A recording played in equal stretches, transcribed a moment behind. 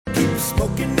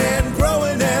smoking and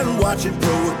growing and watching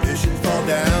prohibition fall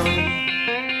down.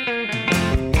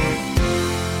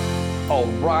 All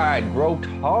right, Grow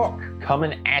Talk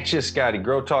coming at you, Scotty.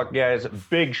 Grow Talk, guys.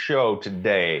 Big show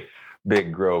today.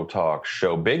 Big Grow Talk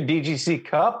show. Big DGC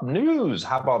Cup news.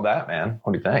 How about that, man?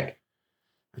 What do you think?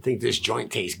 I think this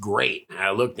joint tastes great.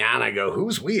 I look down, I go,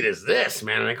 whose weed is this,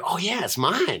 man? And I go, oh, yeah, it's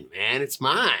mine, man. It's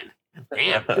mine.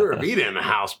 Damn, Pura Vida in the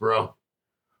house, bro.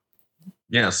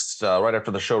 Yes, right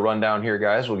after the show rundown here,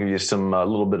 guys, we'll give you some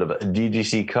little bit of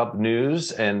DGC Cup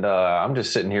news. And I'm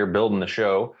just sitting here building the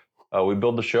show. We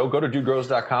build the show. Go to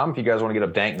dudegrows.com if you guys want to get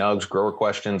up dank nugs, grower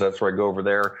questions. That's where I go over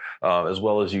there, as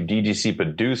well as you DGC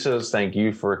producers. Thank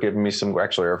you for giving me some,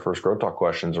 actually, our first Grow Talk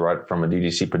questions right from a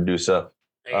DGC producer.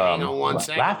 Hey, hang on one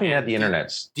second. Laughing man. at the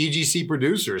internets. DGC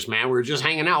producers, man. We were just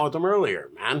hanging out with them earlier,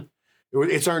 man.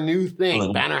 It's our new thing.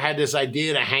 Mm-hmm. Banner had this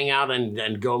idea to hang out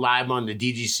and go live on the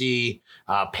DGC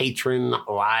patron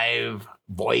live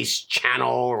voice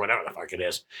channel or whatever the fuck it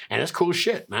is. And it's cool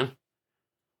shit, man.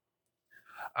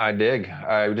 I dig.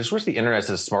 I just wish the internet's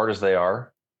as smart as they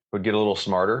are would get a little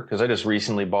smarter, because I just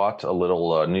recently bought a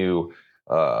little new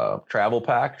travel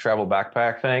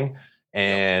backpack thing,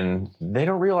 and they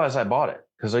don't realize I bought it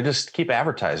because they just keep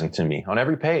advertising to me on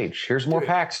every page. Here's more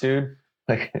packs, dude.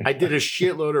 I did a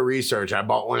shitload of research. I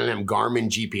bought one of them Garmin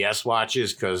GPS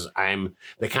watches because I'm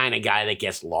the kind of guy that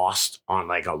gets lost on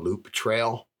like a loop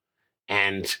trail.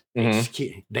 And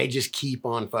they just keep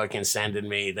on fucking sending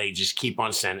me. They just keep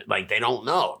on sending. Like, they don't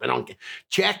know. They don't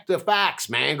check the facts,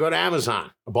 man. Go to Amazon.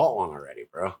 I bought one already,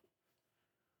 bro.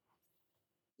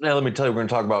 Now, let me tell you, we're going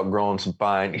to talk about growing some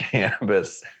fine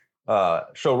cannabis.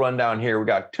 Show rundown here. We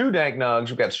got 2 dank nugs.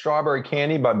 We've got Strawberry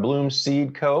Candy by Bloom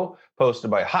Seed Co., posted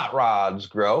by Hot Rods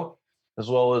Grow, as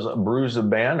well as Bruise a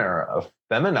Banner,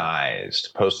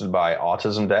 Feminized, posted by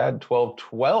Autism Dad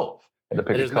 1212. Had to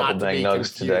pick a couple dang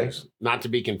nugs today. Not to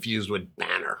be confused with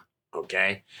Banner,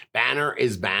 okay? Banner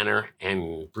is Banner,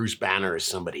 and Bruce Banner is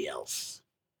somebody else.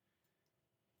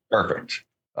 Perfect.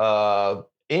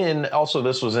 Also,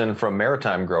 this was in from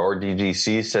Maritime Grower.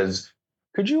 DGC says,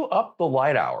 could you up the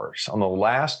light hours on the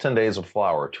last 10 days of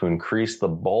flower to increase the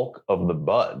bulk of the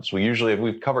buds?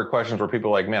 We've covered questions where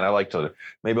people are like, man,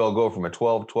 maybe I'll go from a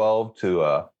 12-12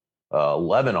 to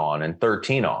 11 on and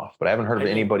 13 off, but I haven't heard of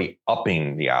anybody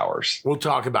upping the hours. We'll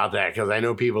talk about that because I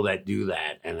know people that do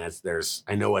that, and I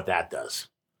know what that does.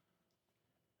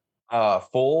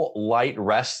 Full light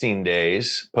resting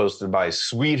days, posted by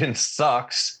Sweden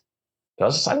Sucks.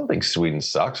 I don't think Sweden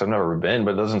sucks. I've never been,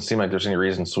 but it doesn't seem like there's any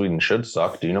reason Sweden should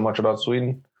suck. Do you know much about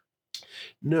Sweden?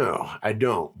 No, I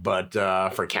don't. But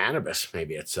for cannabis,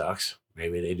 maybe it sucks.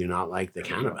 Maybe they do not like the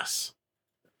cannabis.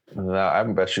 I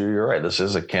bet you're right. This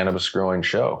is a cannabis growing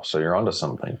show, so you're onto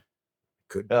something.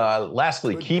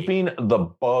 Lastly, keeping the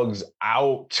bugs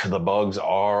out. The bugs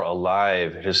are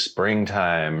alive. It is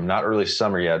springtime, not early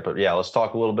summer yet, but yeah, let's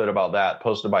talk a little bit about that.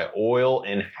 Posted by Oil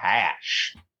and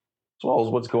Hash, as well as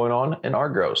what's going on in our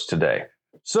grows today.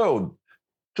 So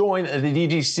join the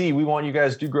DGC. We want you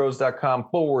guys to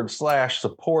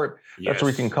dudegrows.com/support. That's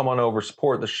where you can come on over,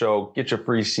 support the show, get your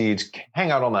free seeds, hang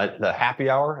out on the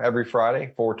happy hour every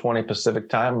Friday, 4:20 Pacific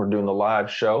time. We're doing the live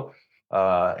show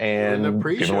and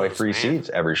giving away free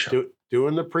seeds every show.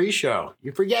 Doing the pre-show.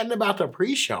 You're forgetting about the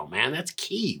pre-show, man. That's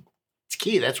key. It's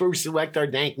key. That's where we select our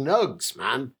dank nugs,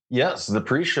 man. Yes, the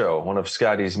pre-show, one of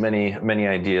Scotty's many, many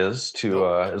ideas to,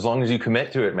 as long as you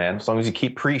commit to it, man, as long as you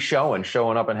keep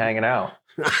showing up and hanging out.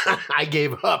 I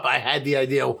gave up. I had the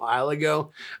idea a while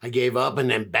ago. I gave up, and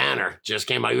then Banner just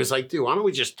came out. He was like, dude, why don't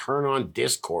we just turn on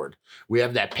Discord? We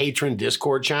have that patron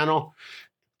Discord channel.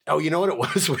 Oh, you know what it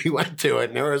was? We went to it,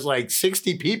 and there was like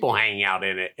 60 people hanging out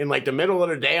in it in like the middle of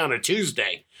the day on a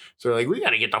Tuesday. So we're like, we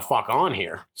got to get the fuck on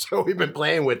here. So we've been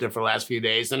playing with it for the last few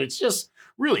days, and it's just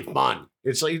really fun.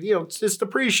 It's like, it's the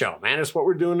pre-show, man. It's what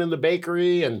we're doing in the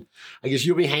bakery, and I guess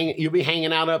you'll be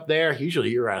hanging out up there. Usually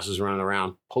your ass is running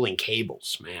around pulling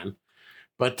cables, man.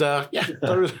 But yeah,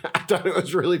 I thought it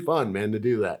was really fun, man, to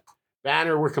do that.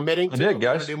 Banner, we're committing to. I did,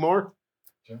 guys. Do more?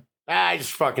 Sure. I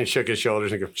just fucking shook his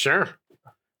shoulders and go, sure.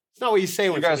 It's not what you say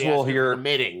when you guys will hear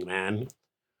committing, man.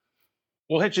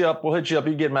 We'll hit you up.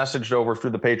 You get messaged over through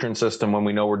the patron system when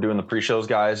we know we're doing the pre-shows,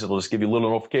 guys. It'll just give you a little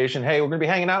notification. Hey, we're going to be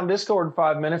hanging out in Discord in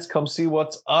 5 minutes. Come see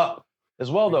what's up. As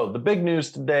well, though, the big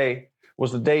news today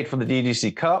was the date for the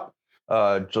DGC Cup.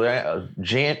 July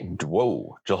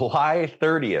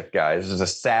 30th, guys. This is a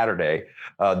Saturday.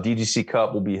 DGC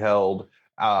Cup will be held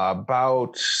I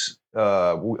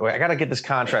got to get this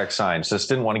contract signed. So just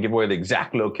didn't want to give away the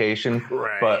exact location,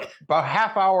 right. But about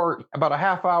a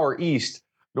half hour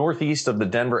northeast of the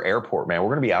Denver airport, man. We're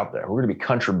going to be out there. We're going to be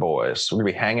country boys. We're going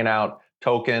to be hanging out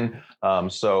token.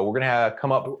 So we're going to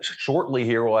come up shortly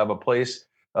here. We'll have a place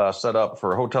set up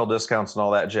for hotel discounts and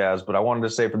all that jazz. But I wanted to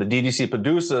say for the DGC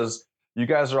producers, you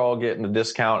guys are all getting a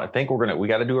discount. I think we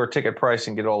got to do our ticket price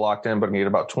and get it all locked in, but I'm going to get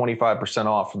about 25%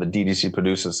 off for the DDC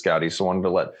producers, Scotty. So I wanted to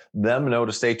let them know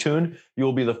to stay tuned. You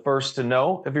will be the first to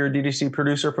know if you're a DDC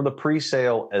producer for the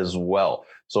pre-sale as well.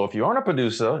 So if you aren't a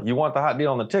producer, you want the hot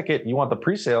deal on the ticket, you want the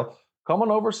pre-sale, come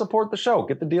on over, support the show.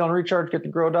 Get the deal on Recharge, get the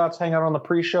Grow Dots, hang out on the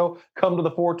pre-show, come to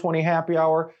the 420 happy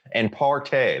hour, and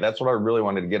partay. That's what I really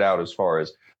wanted to get out as far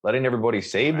as letting everybody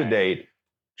save the date,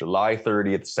 July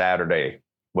 30th, Saturday.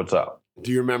 What's up? Do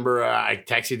you remember I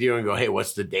texted you and go, hey,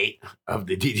 what's the date of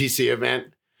the DGC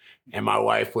event? And my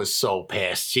wife was so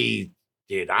pissed.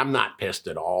 I'm not pissed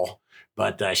at all,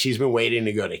 but she's been waiting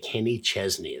to go to Kenny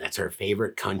Chesney. That's her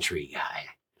favorite country guy.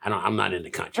 I'm not into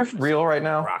country. That's real right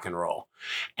now. Rock and roll.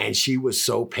 And she was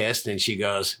so pissed. And she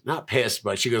goes, not pissed,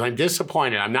 but she goes, I'm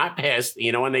disappointed. I'm not pissed.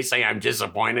 You know, when they say I'm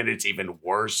disappointed, it's even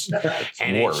worse.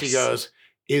 And worse. Then she goes,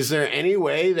 is there any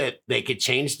way that they could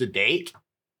change the date?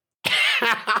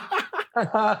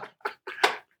 I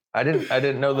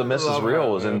didn't know the Mrs.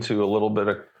 Real was into a little bit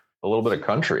of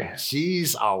country.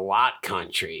 She's a lot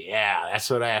country. Yeah,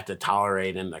 that's what I have to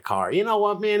tolerate in the car. You know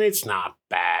what, man? It's not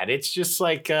bad. It's just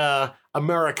like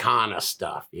Americana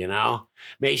stuff, you know?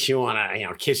 Makes you want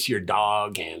to, kiss your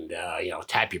dog and,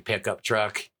 tap your pickup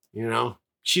truck, you know?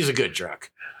 She's a good truck.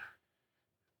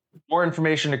 More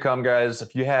information to come, guys.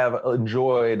 If you have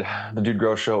enjoyed the Dude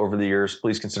Grows show over the years,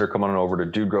 please consider coming on over to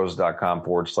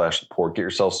dudegrows.com/support. Get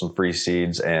yourself some free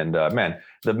seeds. And man,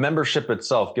 the membership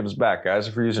itself gives back, guys.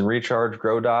 If you're using Recharge,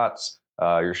 Grow Dots,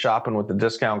 you're shopping with the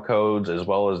discount codes, as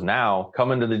well as now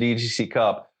coming to the DGC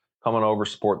Cup, coming over,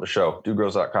 support the show.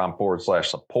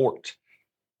 dudegrows.com/support.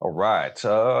 All right.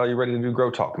 You ready to do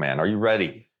Grow Talk, man? Are you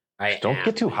ready? Don't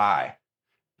get too high.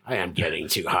 I am getting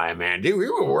too high, man. Dude, we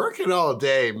were working all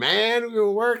day, man. We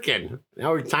were working.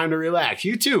 Now it's time to relax.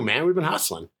 You too, man. We've been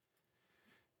hustling.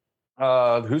 We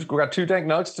got 2 Dank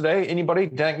Nugs today? Anybody?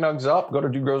 Dank Nugs up. Go to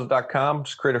dudegrows.com.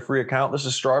 Just create a free account. This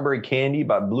is Strawberry Candy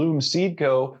by Bloom Seed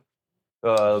Co.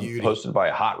 Posted by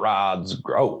Hot Rods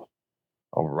Grow.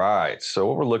 All right. So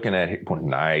what we're looking at here,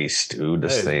 nice, dude.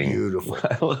 This thing. Beautiful.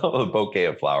 I love a bouquet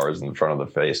of flowers in front of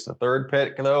the face. The third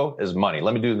pick, though, is money.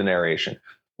 Let me do the narration.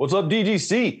 What's up,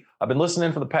 DGC? I've been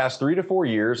listening for the past 3 to 4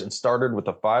 years and started with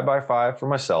a 5x5 for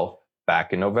myself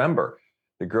back in November.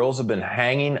 The girls have been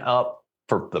hanging up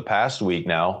for the past week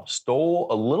now. Stole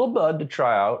a little bud to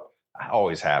try out.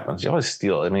 Always happens. You always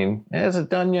steal. I mean, is it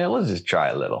done yet? Let's just try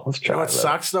a little. Let's try. You know what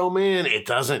sucks though, man? It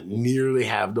doesn't nearly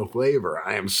have the flavor.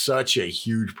 I am such a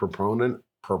huge proponent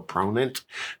of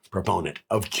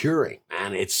curing,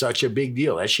 man. It's such a big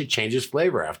deal. That shit changes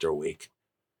flavor after a week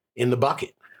in the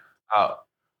bucket.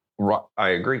 I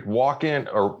agree. Walk in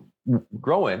or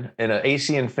grow in an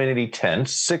AC Infinity tent,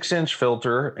 6-inch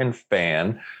filter and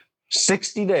fan,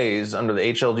 60 days under the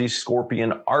HLG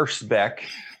Scorpion Arspec.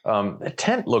 The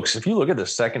tent looks, if you look at the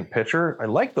second picture, I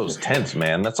like those tents,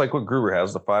 man. That's like what Gruber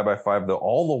has, the 5x5,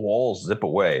 all the walls zip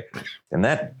away. And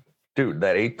that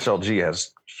HLG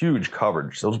has huge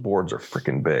coverage. Those boards are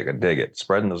freaking big. I dig it.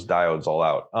 Spreading those diodes all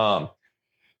out.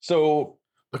 So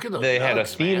look at those. They had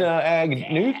Athena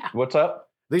Ag Newt. What's up?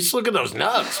 Just look at those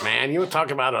nugs, man. You were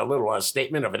talking about a little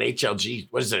statement of an HLG.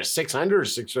 What is it, a 600 or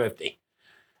 650?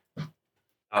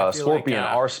 Scorpion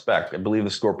R-Spec. I believe the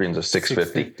Scorpion's a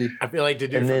 650. I feel like the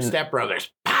dude from Step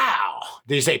Brothers. Pow!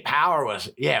 Did you say Power was?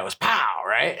 Yeah, it was Pow,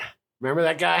 right? Remember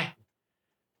that guy?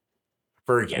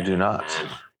 Forget it. I do not. Man.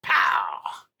 Pow!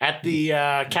 At the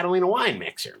Catalina wine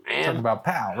mixer, man. Talking about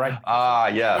Pow, right?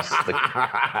 Yes.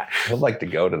 I'd like to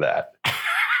go to that.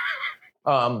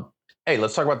 Hey,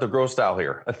 let's talk about the grow style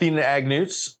here. Athena Ag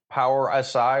Newts, Power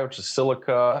SI, which is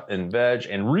silica and veg,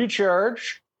 and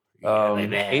Recharge.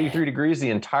 83 degrees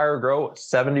the entire grow,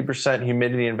 70%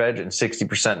 humidity in veg and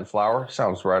 60% in flower.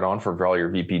 Sounds right on for all your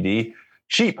VPD.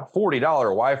 Cheap $40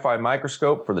 Wi-Fi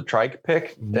microscope for the Trike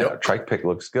Pick. Yeah, Trike Pick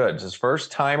looks good. It's his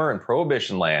first timer in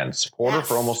Prohibition Land. Supporter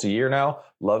for almost a year now.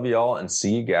 Love y'all and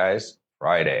see you guys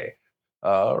Friday.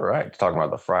 All right, talking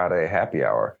about the Friday happy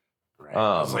hour. Right.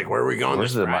 I was like, where are we going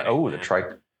this Friday? The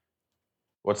Trike.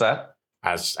 What's that?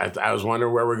 I was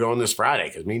wondering where we're going this Friday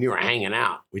because me and you were hanging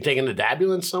out. We taking the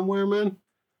Dabulance somewhere, man?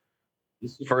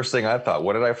 This is the first thing I thought.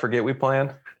 What did I forget we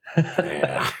planned?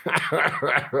 Yeah.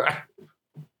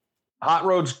 Hot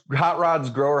Rods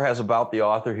Grower has about the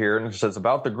author here, and it says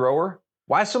about the grower.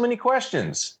 Why so many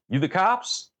questions? You the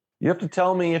cops? You have to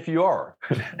tell me if you are.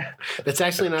 That's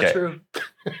actually not true.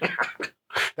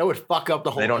 That would fuck up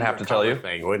the whole. They don't have to tell you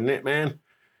thing, wouldn't it, man?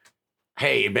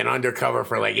 Hey, you've been undercover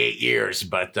for like 8 years,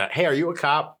 but hey, are you a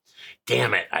cop?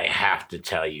 Damn it, I have to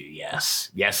tell you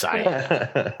yes. Yes, I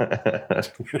am.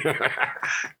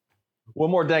 One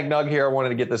more dank nug here. I wanted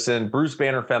to get this in. Bruce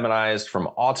Banner Feminized from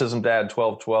Autism Dad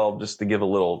 1212, just to give a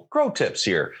little grow tips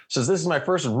here. Says, this is my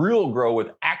first real grow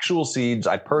with actual seeds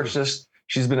I purchased.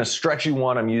 She's been a stretchy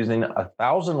one. I'm using a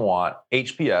 1,000-watt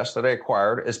HPS that I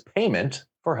acquired as payment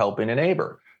for helping a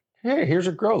neighbor. Hey, here's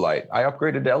a grow light. I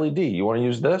upgraded to LED. You want to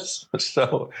use this?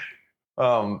 So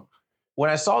when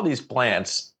I saw these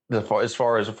plants, as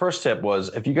far as the first tip was,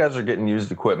 if you guys are getting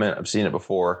used equipment, I've seen it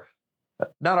before,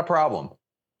 not a problem.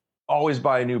 Always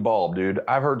buy a new bulb, dude.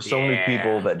 I've heard so many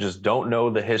people that just don't know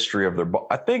the history of their bulb.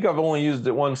 I think I've only used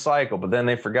it one cycle, but then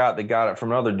they forgot they got it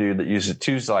from another dude that used it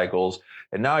 2 cycles,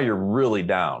 and now you're really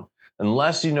down.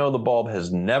 Unless you know the bulb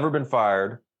has never been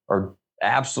fired or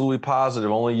absolutely positive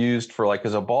only used for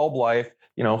as a bulb life,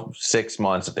 6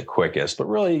 months at the quickest, but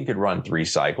really you could run 3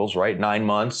 cycles, right? 9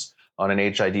 months on an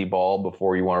HID bulb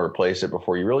before you want to replace it,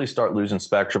 before you really start losing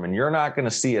spectrum, and you're not going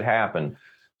to see it happen.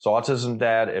 So Autism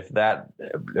Dad, if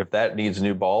that needs a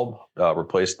new bulb,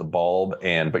 replace the bulb.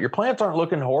 But your plants aren't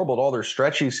looking horrible at all. They're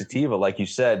stretchy sativa, like you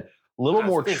said. A little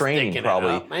more training, probably.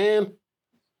 Up, man.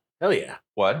 Hell yeah.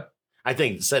 What? I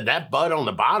think said that bud on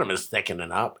the bottom is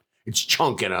thickening up. It's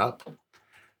chunking up.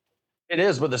 It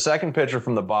is, but the second picture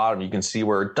from the bottom, you can see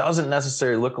where it doesn't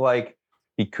necessarily look like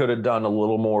he could have done a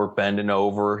little more bending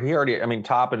over.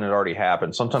 Topping had already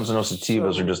happened. Sometimes I know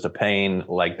sativas are just a pain.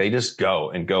 They just go,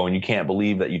 and you can't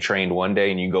believe that you trained one day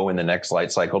and you go in the next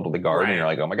light cycle to the garden and you're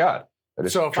like, oh my God, I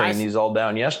just trained these all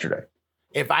down yesterday.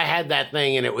 If I had that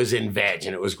thing and it was in veg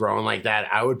and it was growing like that,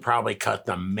 I would probably cut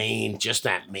that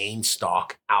main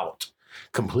stalk out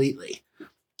completely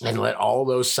and let all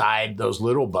those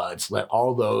little buds, let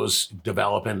all those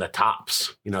develop in the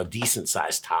tops, decent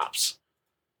sized tops.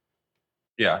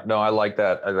 Yeah, no, I like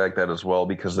that. I like that as well,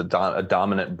 because a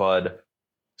dominant bud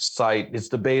site, it's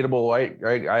debatable, right?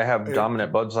 I have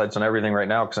dominant bud sites on everything right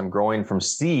now because I'm growing from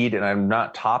seed and I'm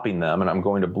not topping them, and I'm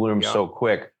going to bloom so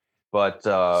quick. But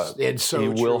it's so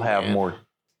you will have more.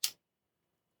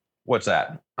 What's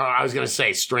that? I was going to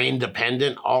say strain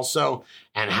dependent also,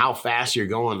 and how fast you're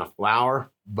going to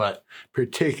flower, but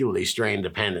particularly strain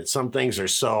dependent. Some things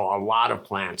are a lot of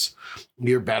plants,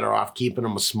 you're better off keeping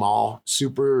them a small,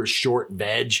 super short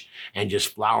veg and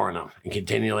just flowering them and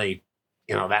continually,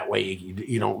 that way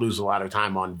you don't lose a lot of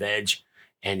time on veg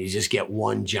and you just get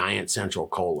one giant central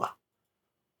cola.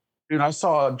 Dude, I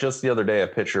saw just the other day a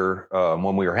picture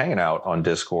when we were hanging out on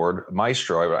Discord.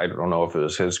 Maestro, I don't know if it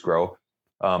was his grow,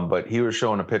 but he was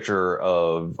showing a picture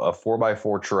of a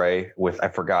 4x4 tray with, I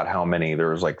forgot how many, there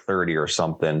was 30 or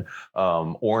something,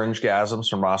 orange gasms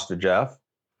from Rasta Jeff.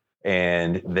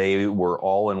 And they were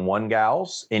all in one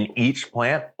gauss, and each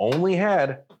plant only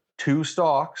had 2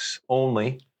 stalks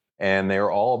only. And they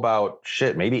were all about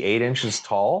maybe 8 inches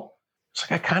tall. It's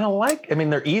I kind of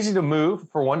they're easy to move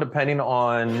for one, depending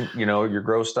on, your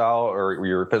grow style or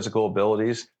your physical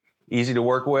abilities. Easy to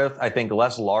work with. I think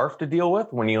less larf to deal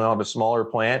with when you have a smaller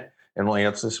plant. And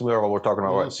we're talking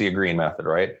about Sea Green method,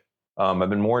 right? I've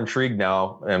been more intrigued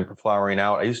now and flowering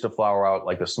out. I used to flower out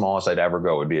the smallest I'd ever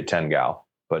go would be a 10 gal,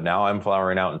 but now I'm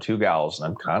flowering out in 2 gals, and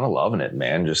I'm kind of loving it,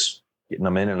 man. Just getting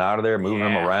them in and out of there, moving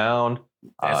them around.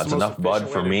 It's enough bud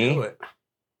for me.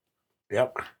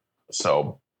 Yep.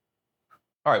 So,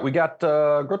 all right, we got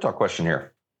a Grow Talk question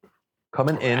here.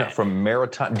 Coming in from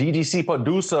Maritime, DGC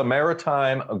producer,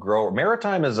 Maritime grower.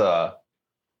 Maritime is a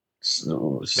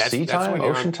sea time,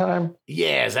 ocean time?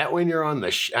 Yeah, is that when you're on the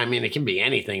it can be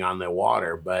anything on the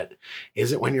water, but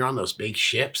is it when you're on those big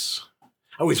ships?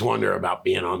 I always wonder about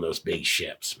being on those big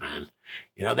ships, man.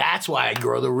 That's why I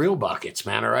grow the real buckets,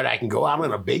 man. All right, I can go out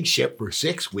on a big ship for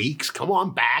 6 weeks, come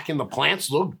on back, and the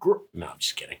plants look no, I'm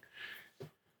just kidding.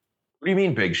 What do you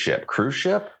mean big ship? Cruise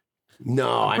ship?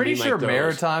 No, I'm pretty sure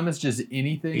maritime is just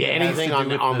anything. Yeah, anything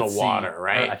on the water,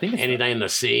 right? I think it's anything in the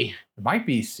sea. It might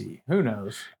be sea. Who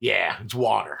knows? Yeah, it's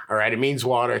water. All right, it means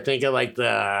water. Think of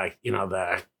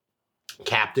the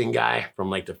captain guy from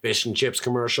the fish and chips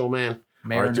commercial, man.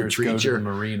 Mariners Arthur go to Treacher. the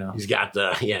marina. He's got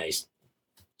he's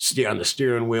on the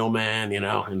steering wheel, man.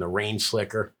 In the rain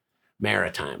slicker.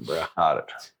 Maritime, bro. Got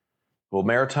it. Well,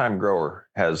 Maritime Grower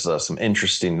has some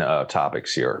interesting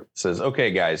topics here. It says, okay,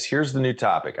 guys, here's the new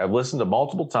topic. I've listened to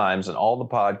multiple times in all the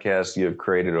podcasts you have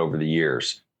created over the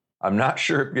years. I'm not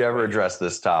sure if you ever addressed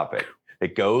this topic.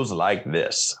 It goes like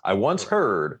this. I once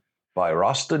heard by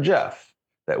Rasta Jeff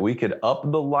that we could up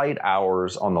the light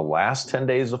hours on the last 10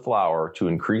 days of flower to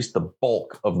increase the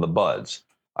bulk of the buds.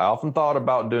 I often thought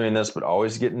about doing this, but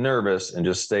always get nervous and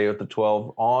just stay with the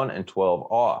 12 on and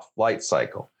 12 off light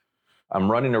cycle. I'm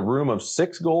running a room of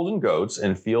 6 golden goats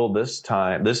and feel this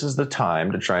is the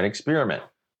time to try and experiment.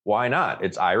 Why not?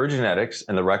 It's Ira Genetics,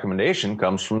 and the recommendation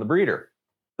comes from the breeder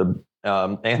and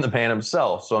the man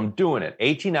himself. So I'm doing it.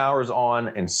 18 hours on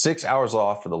and 6 hours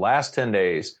off for the last 10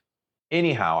 days.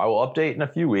 Anyhow, I will update in a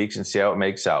few weeks and see how it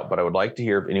makes out, but I would like to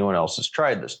hear if anyone else has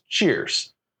tried this.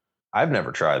 Cheers. I've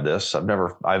never tried this.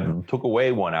 I've took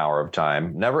away 1 hour of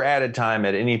time, never added time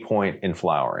at any point in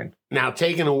flowering. Now,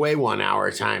 taking away 1 hour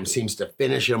of time seems to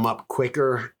finish them up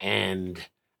quicker, and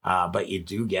but you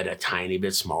do get a tiny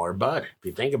bit smaller bud. If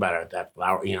you think about it, that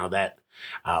flower,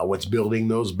 what's building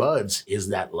those buds is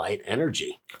that light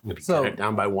energy. If you cut it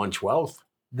down by 1/12.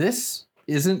 This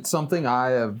isn't something I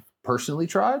have personally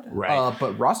tried, right?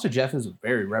 But Rasta Jeff is a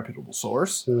very reputable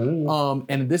source. Mm-hmm.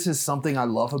 And this is something I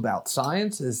love about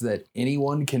science, is that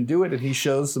anyone can do it, and he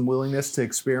shows some willingness to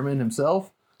experiment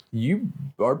himself. You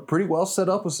are pretty well set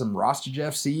up with some Rasta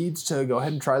Jeff seeds to go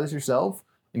ahead and try this yourself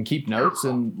and keep notes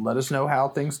and let us know how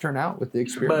things turn out with the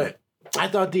experiment. But I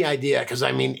thought the idea, because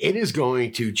it is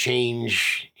going to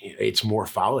change its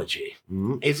morphology.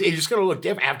 Mm-hmm. It's just going to look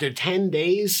different after 10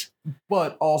 days.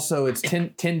 But also it's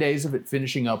 10 days of it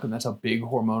finishing up, and that's a big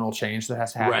hormonal change that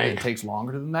has to happen. Right. It takes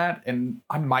longer than that. And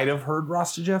I might have heard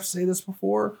Rasta Jeff say this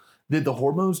before, that the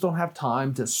hormones don't have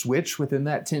time to switch within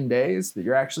that 10 days, that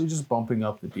you're actually just bumping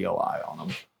up the DLI on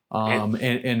them.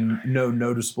 And no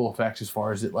noticeable effects as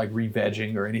far as it like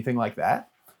re-vegging or anything like that.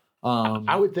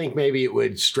 I would think maybe it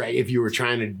would stray if you were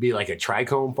trying to be like a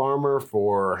trichome farmer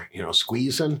for,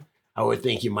 squeezing. I would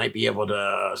think you might be able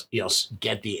to,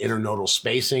 get the internodal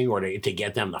spacing or to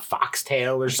get them the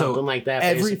foxtail or something like that.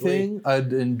 Everything,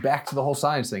 and back to the whole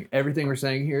science thing, everything we're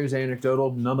saying here is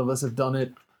anecdotal. None of us have done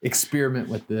it. Experiment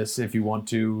with this if you want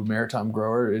to, maritime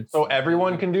grower. So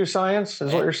everyone can do science,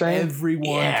 is what you're saying?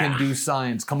 Everyone can do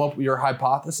science. Come up with your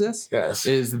hypothesis. Yes.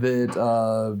 Is that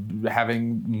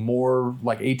having more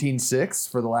like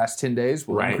 18.6 for the last 10 days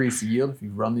will increase the yield. If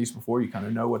you've run these before, you kind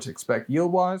of know what to expect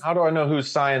yield-wise. How do I know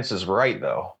whose science is right,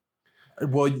 though?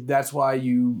 Well, that's why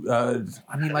you,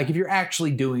 if you're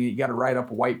actually doing it, you got to write up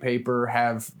a white paper,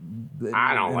 I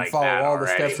don't like follow that all the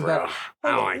steps of that. I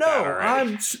don't like that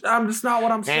already. I'm just not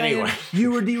what I'm saying. Anyway.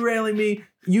 You were derailing me.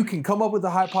 You can come up with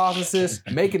a hypothesis,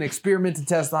 make an experiment to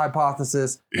test the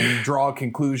hypothesis, and draw a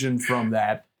conclusion from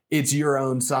that. It's your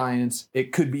own science.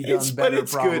 It could be done better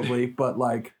probably, but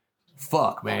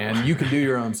fuck, man, you can do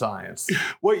your own science.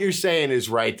 What you're saying is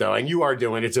right, though, and you are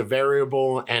doing it's a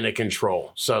variable and a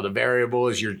control. So the variable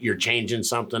is you're changing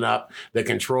something up. The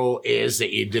control is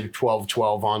that you did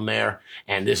 12-12 on there,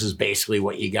 and this is basically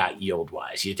what you got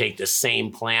yield-wise. You take the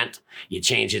same plant, you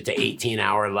change it to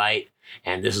 18-hour light,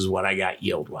 and this is what I got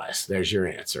yield-wise. There's your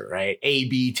answer, right?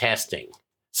 A/B testing.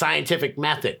 Scientific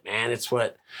method, man. It's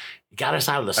what got us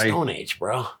out of the Stone Age,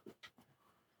 bro.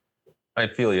 I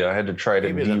feel you. I had to try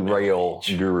to derail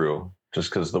Guru just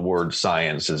because the word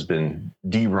science has been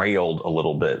derailed a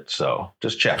little bit. So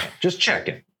just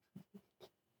checking.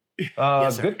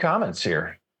 Yes, good comments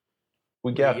here.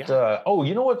 We got,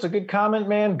 you know what's a good comment,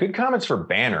 man? Good comments for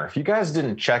Banner. If you guys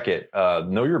didn't check it,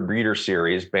 Know Your Breeder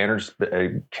series, Banner's,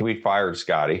 we fired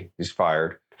Scotty. He's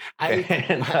fired.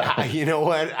 You know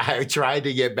what? I tried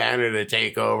to get Banner to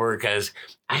take over because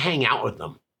I hang out with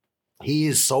them. He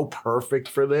is so perfect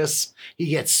for this. He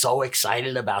gets so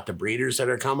excited about the breeders that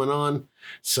are coming on.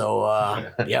 So,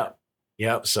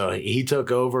 yep. So he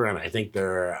took over, and I think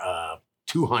they're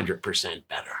 200%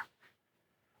 better.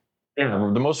 Yeah,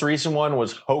 the most recent one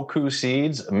was Hoku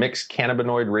Seeds, mixed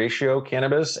cannabinoid ratio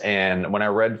cannabis. And when I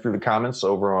read through the comments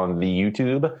over on the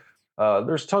YouTube,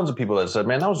 there's tons of people that said,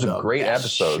 man, that was a great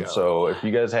episode. So if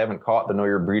you guys haven't caught the Know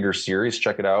Your Breeder series,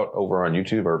 check it out over on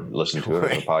YouTube or listen to it on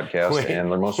the podcast.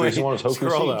 And the most recent one was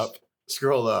Hoku Seeds.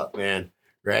 Scroll up, man.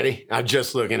 Ready? I'm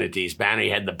just looking at these. Banner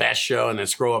had the best show, and then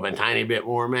scroll up a tiny bit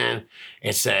more, man.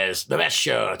 It says, the best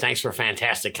show. Thanks for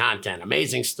fantastic content.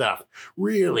 Amazing stuff.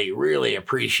 Really, really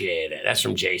appreciate it. That's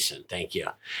from Jason. Thank you.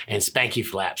 And Spanky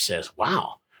Flap says,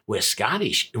 wow. With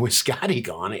Scotty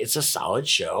gone, it's a solid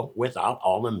show without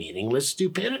all the meaningless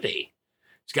stupidity.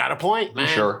 He's got a point, man.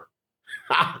 Sure.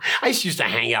 I used to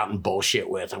hang out and bullshit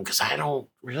with him because I don't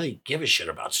really give a shit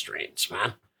about strains,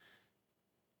 man.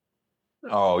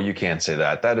 Oh, you can't say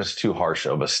that. That is too harsh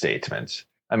of a statement.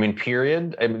 I mean,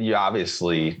 period. I mean, you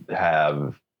obviously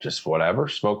have just whatever,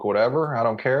 smoke whatever. I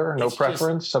don't care. No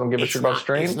preference. I don't give a shit about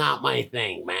strain. It's not my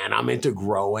thing, man. I'm into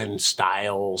growing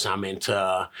styles. I'm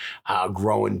into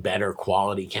growing better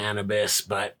quality cannabis,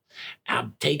 but I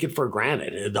take it for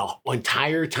granted. The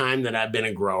entire time that I've been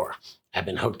a grower, I've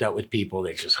been hooked up with people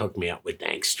that just hook me up with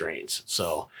dank strains.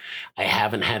 So I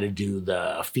haven't had to do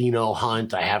the pheno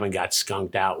hunt. I haven't got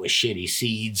skunked out with shitty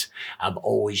seeds. I've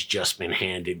always just been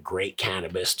handed great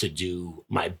cannabis to do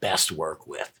my best work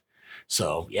with.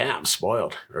 So yeah, I'm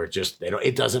spoiled. Or just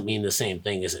it doesn't mean the same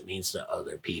thing as it means to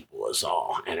other people is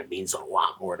all. And it means a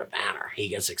lot more to Banner. He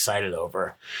gets excited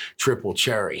over triple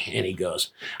cherry and he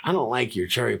goes, I don't like your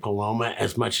cherry Paloma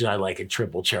as much as I like a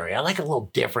triple cherry. I like a little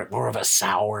different, more of a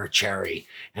sour cherry.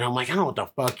 And I'm like, I don't know what the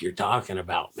fuck you're talking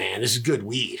about, man. This is good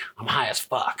weed. I'm high as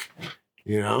fuck.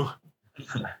 You know?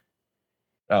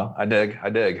 Oh, I dig.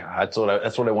 That's what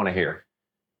I want to hear.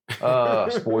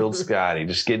 Spoiled Scotty,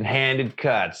 just getting handed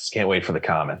cuts. Can't wait for the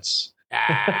comments.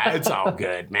 It's all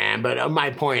good, man. But my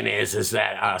point is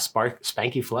that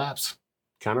Spanky Flaps,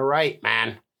 kind of right,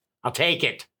 man. I'll take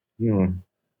it. I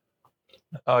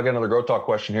got another Grow Talk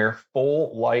question here.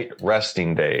 Full light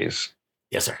resting days.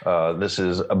 Yes, sir. This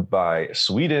is by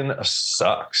Sweden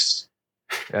Sucks.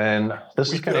 And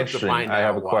this is kind of interesting. I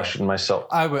have a question myself.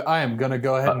 I am going to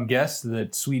go ahead and guess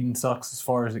that Sweden sucks as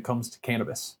far as it comes to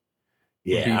cannabis.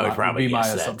 Yeah, I would probably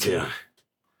guess that too.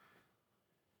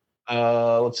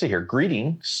 Let's see here.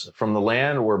 Greetings from the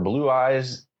land where blue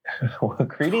eyes.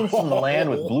 Greetings from the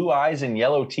land with blue eyes and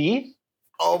yellow teeth.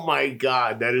 Oh my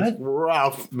God, that is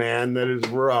rough, man. That is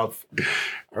rough.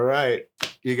 All right,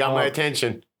 you got my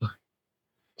attention.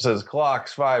 Says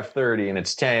clock's 5:30 and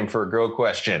it's time for a grow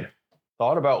question.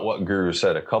 Thought about what Guru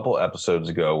said a couple episodes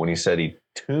ago when he said he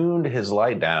tuned his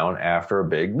light down after a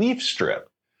big leaf strip.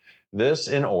 This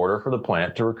in order for the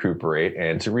plant to recuperate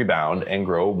and to rebound and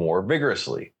grow more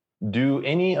vigorously. Do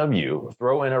any of you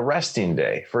throw in a resting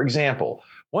day? For example,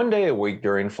 1 day a week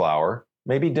during flower,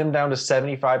 maybe dim down to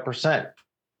 75%.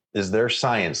 Is there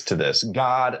science to this?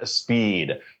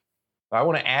 Godspeed. I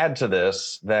want to add to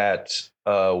this that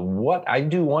what I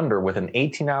do wonder with an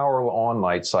 18-hour on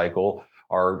light cycle,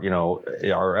 our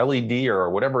LED or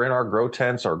whatever in our grow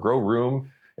tents, our grow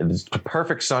room, it's a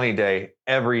perfect sunny day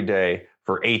every day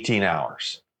for 18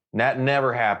 hours. And that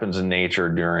never happens in nature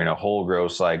during a whole grow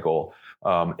cycle.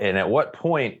 And at what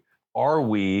point are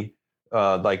we,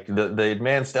 like the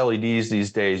advanced LEDs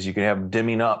these days, you can have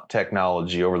dimming up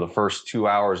technology over the first 2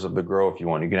 hours of the grow if you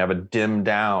want. You can have a dim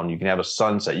down, you can have a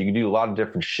sunset, you can do a lot of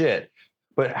different shit.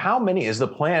 But how many is the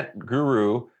plant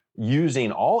guru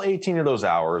using all 18 of those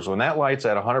hours when that light's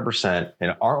at 100%?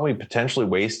 And aren't we potentially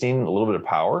wasting a little bit of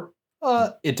power?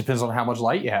 It depends on how much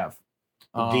light you have.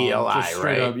 DLI,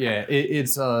 right? Up, yeah,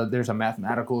 it's there's a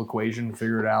mathematical equation to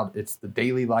figure it out. It's the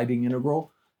daily lighting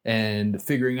integral and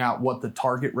figuring out what the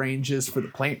target range is for the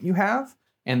plant you have,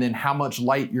 and then how much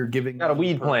light you're giving. Got a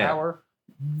weed plant. Hour.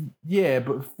 Yeah,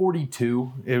 but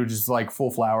 42, it was just like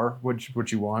full flower, which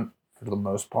you want for the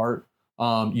most part.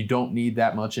 You don't need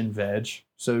that much in veg.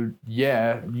 So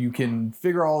yeah, you can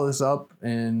figure all this up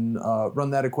and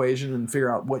run that equation and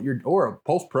figure out what or a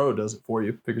Pulse Pro does it for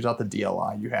you, figures out the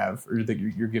DLI you have or that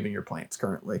you're giving your plants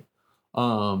currently.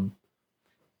 What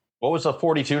was the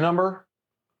 42 number?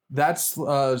 That's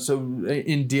so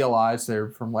in DLIs, they're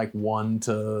from like 1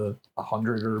 to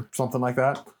 100 or something like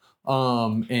that.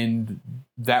 And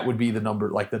that would be the number,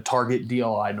 like the target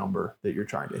DLI number that you're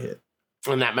trying to hit.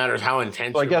 And that matters how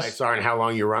intense your lights are and how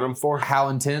long you run them for? How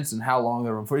intense and how long they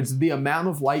run for. It's the amount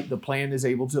of light the plant is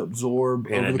able to absorb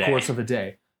over the course of a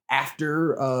day.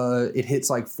 After it hits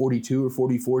like 42 or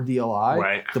 44 DLI,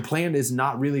 right, the plant is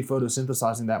not really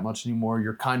photosynthesizing that much anymore.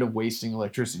 You're kind of wasting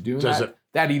electricity doing that.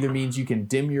 That either means you can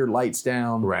dim your lights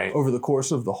down over the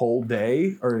course of the whole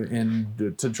day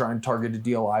to try and target a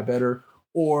DLI better,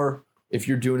 or if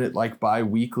you're doing it like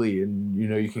bi-weekly and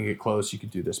you can get close, you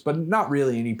could do this. But not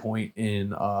really any point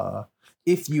in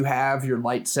if you have your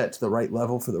light set to the right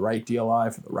level for the right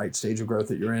DLI, for the right stage of growth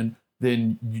that you're in,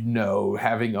 then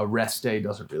having a rest day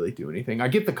doesn't really do anything. I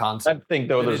get the concept. I think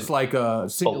though it's like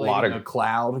simulating a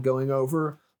cloud going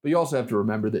over. But you also have to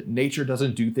remember that nature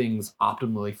doesn't do things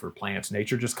optimally for plants.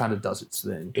 Nature just kind of does its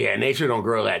thing. Yeah, nature don't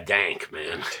grow that dank,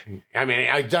 man. I mean,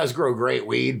 it does grow great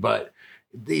weed, but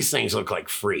these things look like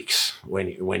freaks when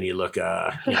you look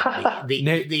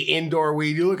the indoor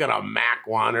weed. You look at a Mac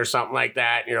one or something like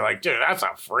that, and you're like, dude, that's a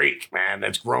freak, man.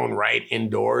 That's grown right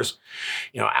indoors.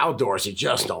 Outdoors it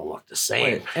just don't look the same.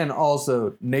 Wait, and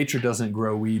also, nature doesn't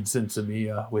grow weed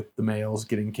sinsemilla with the males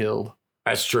getting killed.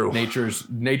 That's true.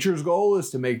 Nature's goal is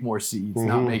to make more seeds,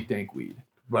 not make dank weed.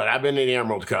 But I've been in the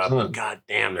Emerald Cup, and god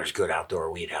damn, there's good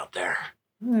outdoor weed out there.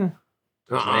 Isn't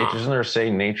there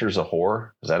saying nature's a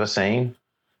whore? Is that a saying?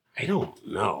 I don't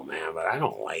know, man, but I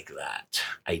don't like that.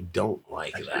 I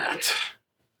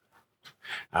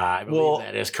believe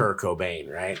that is Kurt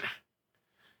Cobain, right?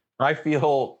 I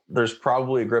feel there's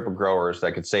probably a group of growers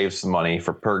that could save some money.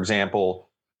 For example,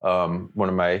 one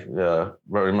of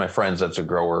my friends that's a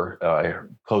grower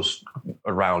close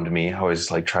around me, I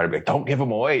always like try to be like, don't give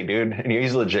him away, dude. And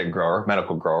he's a legit grower,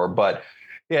 medical grower, but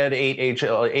he had eight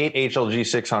HLG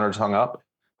 600s hung up.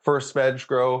 First veg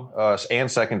grow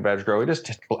and second veg grow. He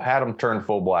just had them turn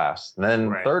full blast. And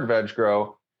then third veg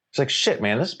grow, it's like, shit,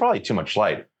 man, this is probably too much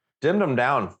light. Dimmed them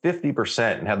down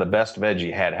 50% and had the best veg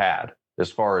he had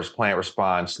as far as plant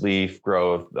response, leaf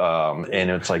growth.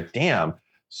 And it's like, damn.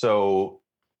 So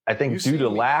I think due to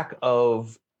lack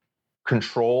of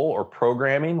control or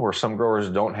programming, where some growers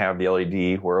don't have the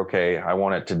LED, where, okay, I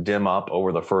want it to dim up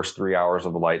over the first 3 hours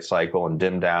of the light cycle and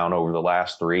dim down over the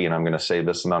last 3, and I'm going to save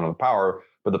this amount of power,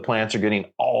 but the plants are getting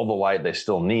all the light they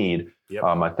still need. Yep.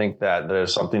 I think that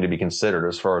there's something to be considered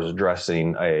as far as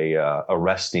addressing a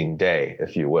resting day,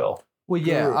 if you will. Well,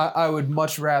 yeah, I would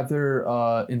much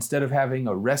rather, instead of having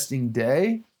a resting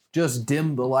day, just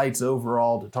dim the lights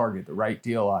overall to target the right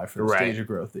DLI for the stage of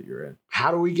growth that you're in.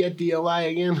 How do we get DLI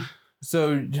again?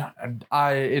 So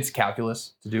it's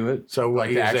calculus to do it. So like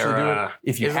to actually do it.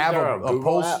 If you have a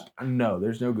Pulse app? No,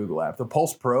 there's no Google app. The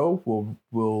Pulse Pro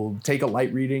will take a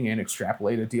light reading and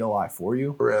extrapolate a DLI for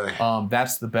you. Really?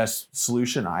 That's the best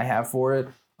solution I have for it.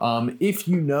 If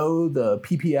you know the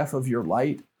PPF of your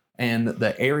light and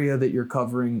the area that you're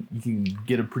covering, you can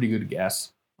get a pretty good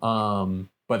guess.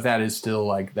 But that is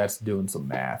still that's doing some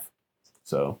math.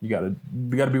 So you gotta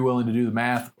be willing to do the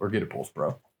math or get a Pulse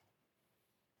Pro.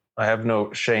 I have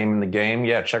no shame in the game.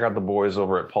 Yeah, check out the boys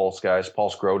over at Pulse, guys.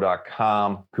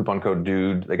 PulseGrow.com. Coupon code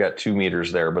DUDE. They got 2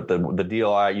 meters there, but the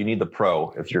DLI, you need the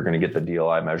Pro if you're going to get the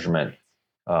DLI measurement.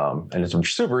 And it's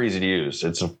super easy to use.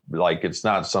 It's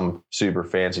not some super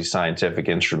fancy scientific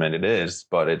instrument. It is,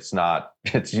 but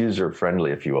it's user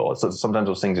friendly, if you will. Sometimes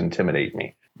those things intimidate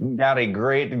me. Got a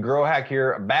great grow hack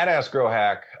here, a badass grow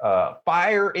hack.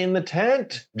 Fire in the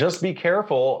tent. Just be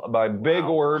careful by Big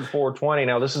Word 420.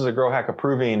 Now, this is a grow hack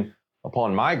approving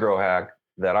upon my grow hack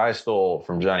that I stole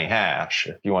from Johnny Hash.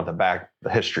 If you want the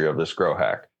history of this grow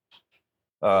hack.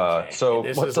 So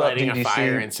this what's is up, lighting DDC? a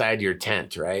fire inside your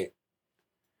tent, right?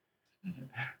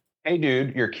 Hey,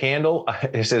 dude, your candle.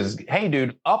 It says, hey,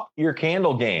 dude, up your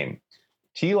candle game.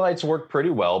 Tea lights work pretty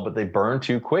well, but they burn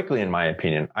too quickly, in my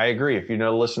opinion. I agree. If you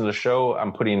listen to the show,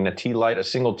 I'm putting a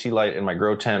single tea light in my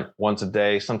grow tent once a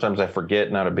day. Sometimes I forget,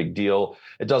 not a big deal.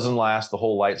 It doesn't last the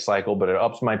whole light cycle, but it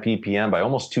ups my PPM by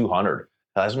almost 200.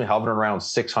 It has me hovering around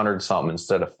 600 something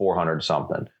instead of 400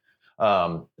 something.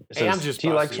 I'm just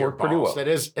tea lights work pretty well. It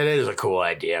is a cool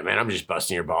idea, man. I'm just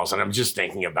busting your balls, and I'm just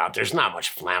thinking about there's not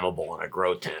much flammable in a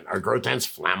grow tent. Are grow tents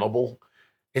flammable?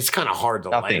 It's kind of hard to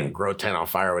light a grow tent on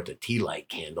fire with a tea light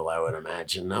candle, I would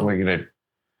imagine. No, we're gonna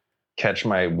catch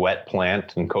my wet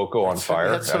plant and cocoa on fire.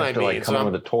 That's what I mean. Come in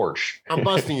with a torch. I'm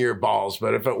busting your balls,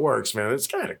 but if it works, man, it's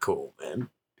kind of cool, man.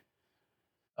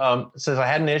 It says I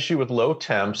had an issue with low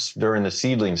temps during the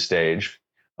seedling stage.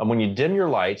 When you dim your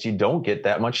lights, you don't get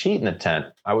that much heat in the tent.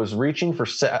 I was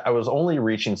only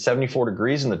reaching 74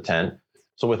 degrees in the tent.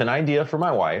 So with an idea for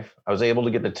my wife, I was able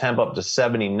to get the temp up to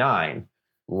 79.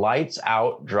 Lights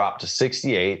out dropped to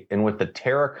 68, and with the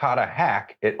terracotta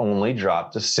hack, it only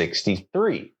dropped to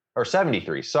 63 or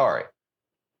 73. Sorry.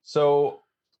 So,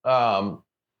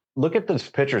 look at these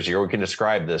pictures here. We can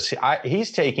describe this.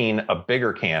 He's taking a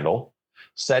bigger candle,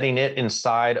 setting it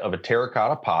inside of a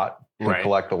terracotta pot to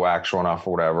collect the wax runoff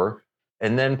or whatever,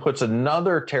 and then puts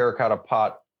another terracotta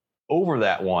pot over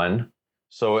that one.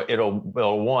 So it'll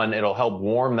help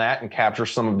warm that and capture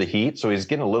some of the heat. So he's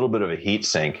getting a little bit of a heat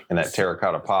sink in that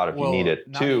terracotta pot if you need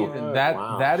it too.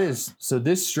 That is, so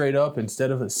this straight up,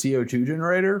 instead of a CO2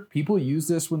 generator, people use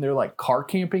this when they're like car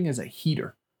camping as a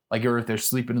heater. Like, or if they're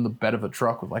sleeping in the bed of a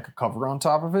truck with like a cover on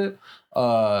top of it. Is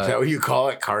that what you call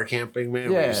it? Car camping,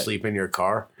 man? Yeah. When you sleep in your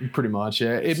car? Pretty much,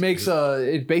 yeah. It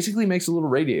basically makes a little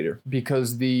radiator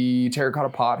because the terracotta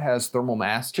pot has thermal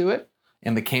mass to it.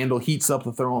 And the candle heats up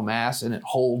the thermal mass and it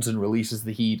holds and releases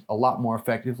the heat a lot more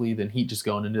effectively than heat just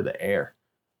going into the air.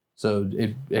 So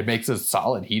it makes a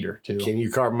solid heater too. Can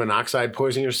you carbon monoxide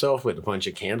poison yourself with a bunch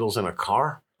of candles in a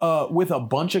car? With a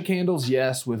bunch of candles,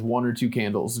 yes. With 1 or 2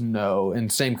 candles, no.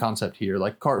 And same concept here.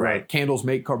 Like candles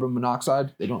make carbon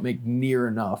monoxide. They don't make near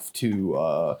enough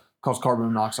to cause carbon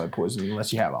monoxide poisoning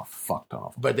unless you have a fuck ton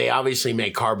of them. But they obviously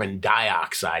make carbon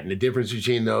dioxide. And the difference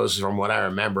between those, from what I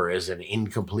remember, is an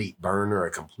incomplete burn or a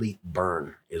complete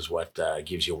burn is what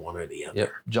gives you one or the other.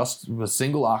 Yep. Just with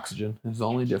single oxygen is the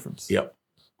only difference. Yep.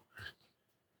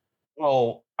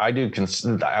 Well, I do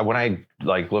when I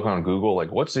look on Google,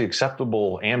 what's the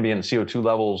acceptable ambient CO2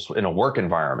 levels in a work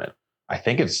environment? I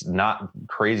think it's not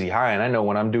crazy high. And I know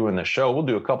when I'm doing the show, we'll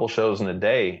do a couple shows in a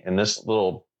day, and this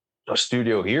little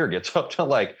studio here gets up to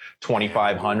like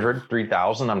 2,500,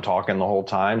 3,000. I'm talking the whole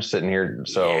time sitting here.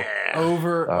 So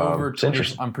over it's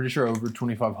 20, I'm pretty sure over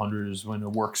 2,500 is when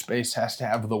a workspace has to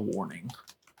have the warning,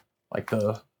 like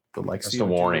the like that's the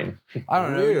warning. I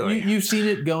don't know. Really? You've seen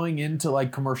it going into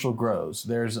like commercial grows.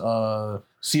 There's a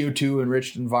CO2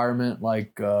 enriched environment,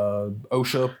 like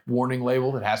OSHA warning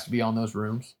label that has to be on those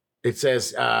rooms. It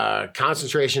says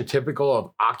concentration typical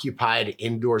of occupied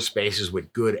indoor spaces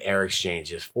with good air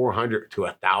exchanges, 400 to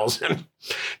 1,000.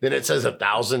 Then it says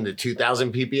 1,000 to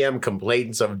 2,000 ppm,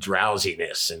 complaints of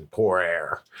drowsiness and poor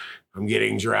air. I'm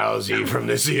getting drowsy from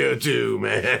the CO2,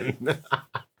 man.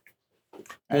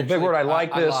 Well, Big Word, I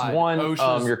like this lied. one.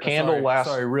 OSHA's, Your candle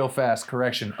lasts. Sorry, real fast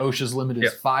correction. OSHA's limit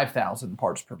is 5,000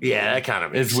 parts per million. Yeah, that kind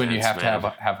of makes is when sense, you have man. to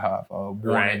have a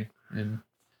warning. And,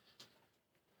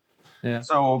 yeah.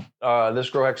 So this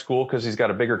Grow Heck's cool because he's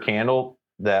got a bigger candle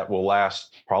that will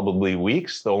last probably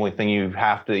weeks. The only thing you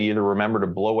have to either remember to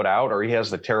blow it out, or he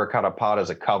has the terracotta pot as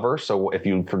a cover. So if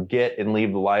you forget and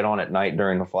leave the light on at night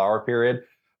during the flower period,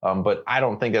 but I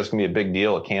don't think that's going to be a big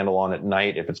deal. A candle on at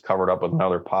night, if it's covered up with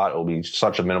another pot, it'll be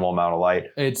such a minimal amount of light.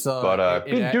 It's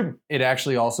it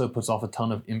actually also puts off a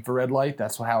ton of infrared light.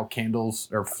 That's how candles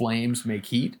or flames make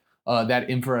heat. That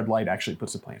infrared light actually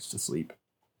puts the plants to sleep.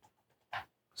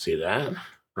 See that?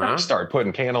 Huh? Start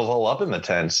putting candles all up in the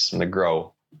tents in the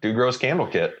Grow. Dude Grow's candle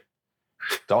kit.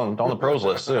 It's on the pros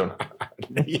list soon.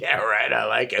 Yeah, right. I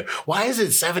like it. Why is it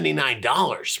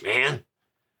 $79, man?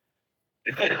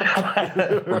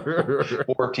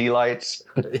 4 tea lights.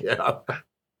 Yeah.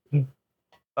 We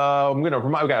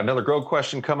got another grow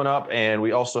question coming up, and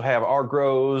we also have our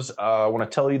grows. I want to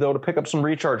tell you though to pick up some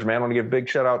recharge, man. I want to give a big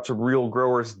shout out to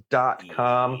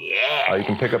realgrowers.com. Yeah. You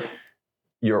can pick up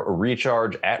your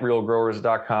recharge at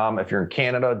realgrowers.com. If you're in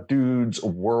Canada,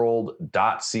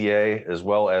 dudesworld.ca, as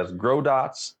well as Grow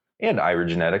Dots and Ira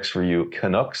Genetics for you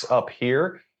Canucks up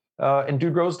here. And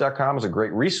dudegrows.com is a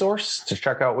great resource to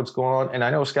check out what's going on. And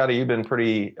I know, Scotty, you've been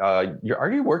pretty, are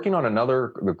you working on another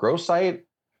grow site?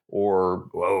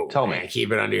 Or tell me.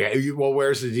 Keep it under your. Well,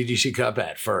 where's the DGC Cup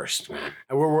at first, man?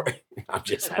 I'm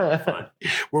just having fun.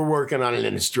 We're working on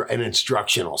an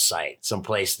instructional site,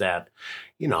 someplace that,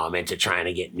 I'm into trying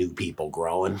to get new people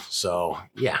growing. So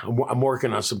yeah, I'm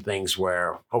working on some things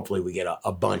where hopefully we get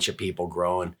a bunch of people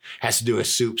growing. Has to do with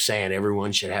Soup saying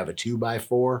everyone should have a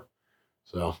 2x4.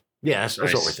 So yeah, that's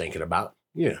what we're thinking about.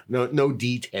 Yeah, no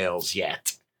details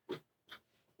yet.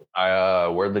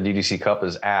 Where the DGC Cup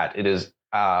is at, it is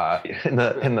in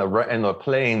the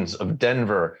plains of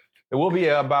Denver. It will be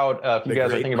about if you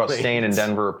guys are thinking about staying in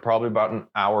Denver, probably about an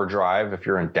hour drive. If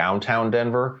you're in downtown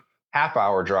Denver,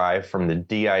 half-hour drive from the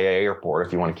DIA airport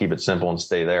if you want to keep it simple and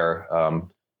stay there.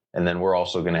 And then we're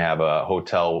also going to have a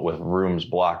hotel with rooms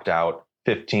blocked out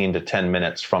 15 to 10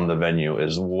 minutes from the venue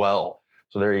as well.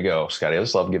 So there you go, Scotty. I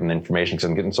just love giving information because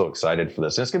I'm getting so excited for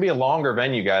this. And it's going to be a longer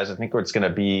venue, guys. I think it's going to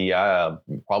be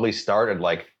probably start at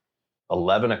like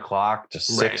 11 o'clock to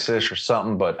 6-ish or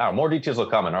something. But more details will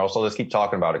come in. Also, let's keep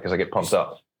talking about it because I get pumped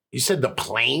up. You said the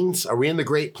Plains? Are we in the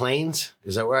Great Plains?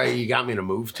 Is that where you got me to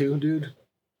move to, dude?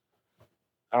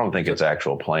 I don't think it's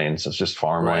actual plains. It's just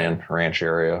farmland, ranch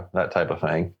area, that type of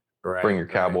thing. Right. Bring your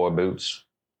cowboy boots.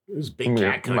 It was big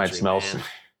cat country, You might smell man. some.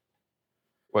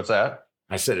 What's that?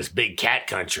 I said it's big cat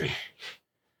country.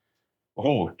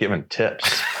 Oh, giving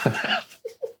tips.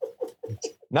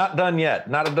 Not done yet.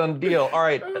 Not a done deal. All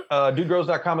right.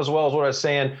 Dudegrows.com as well is what I was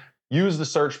saying. Use the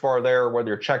search bar there, whether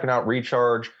you're checking out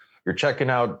Recharge, you're checking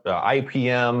out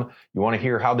IPM, you want to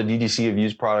hear how the DDC of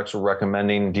used products we're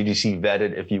recommending, DDC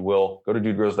vetted, if you will, go to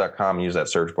dudegrows.com and use that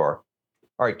search bar.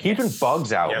 All right. Keeping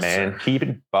bugs out, man. Sir.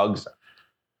 Keeping bugs out.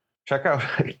 Check out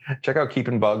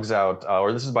Keeping Bugs Out,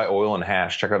 or this is by Oil and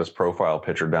Hash. Check out his profile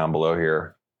picture down below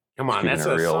here. Come on, that's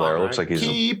a real song, there. Right? Looks like he's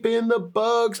keeping the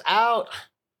bugs out.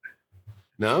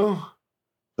 No,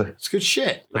 it's good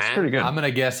shit. That's man. pretty good. I'm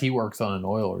gonna guess he works on an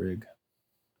oil rig.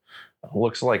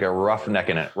 Looks like a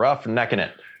roughnecking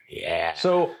it. Yeah.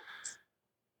 So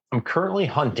I'm currently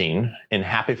hunting in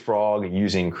Happy Frog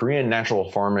using Korean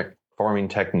natural farming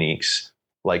techniques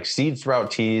like seed sprout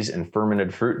teas and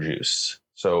fermented fruit juice.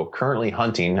 So currently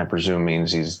hunting, I presume,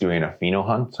 means he's doing a pheno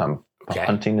hunt. I'm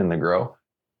hunting in the grow.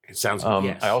 It sounds good.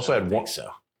 Yes, I also had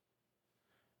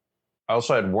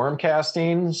worm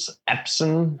castings,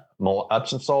 Epsom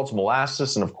salts,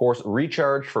 molasses, and of course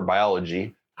Recharge for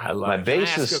biology. I love my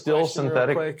base is still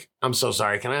synthetic. I'm so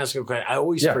sorry. Can I ask you a question? I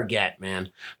always forget,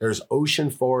 man. There's Ocean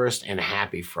Forest and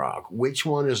Happy Frog. Which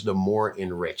one is the more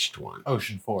enriched one?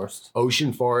 Ocean Forest.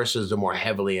 Ocean Forest is the more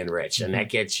heavily enriched, and that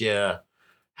gets you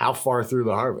How far through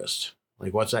the harvest?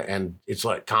 Like what's that? And it's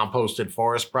like composted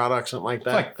forest products, something like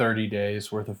that. It's like 30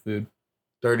 days worth of food.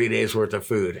 30 days worth of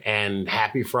food. And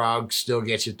Happy Frog still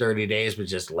gets you 30 days, but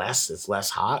just less. It's less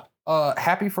hot.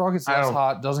 Happy Frog is less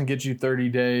hot, doesn't get you 30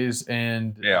 days,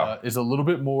 and is a little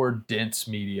bit more dense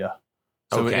media.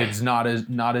 So it's not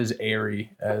as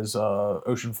airy as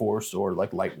Ocean Force or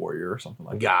like Light Warrior or something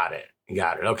like that.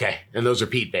 Got it. Okay. And those are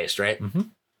peat based, right? Mm-hmm.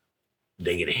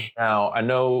 Diggity. Now, I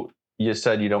know you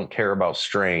said you don't care about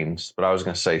strains, but I was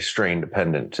going to say strain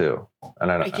dependent too.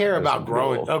 And I care about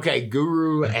growing. Okay,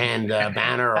 Guru and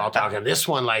Banner are all talking. This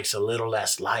one likes a little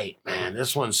less light, man.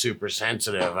 This one's super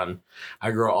sensitive, and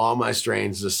I grow all my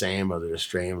strains the same, or they're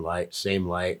same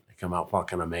light. They come out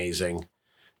fucking amazing.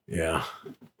 Yeah.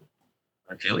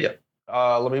 I feel you.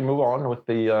 Let me move on with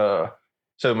the.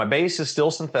 So my base is still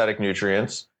synthetic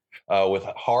nutrients with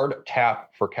hard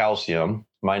tap for calcium.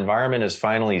 My environment is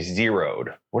finally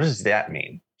zeroed. What does that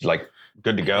mean? Like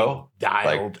good to go?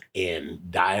 Dialed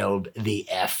the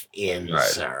F in, right.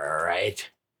 Sir, right?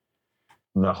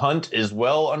 The hunt is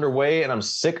well underway, and I'm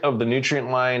sick of the Nutrient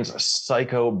Line's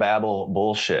psychobabble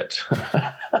bullshit.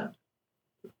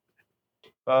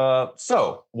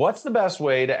 So what's the best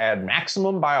way to add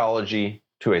maximum biology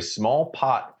to a small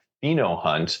pot pheno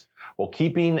hunt while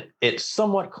keeping it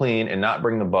somewhat clean and not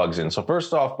bring the bugs in? So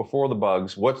first off, before the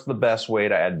bugs, what's the best way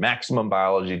to add maximum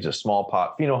biology to a small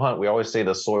pot pheno hunt? We always say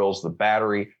the soil's the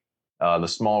battery. The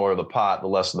smaller the pot, the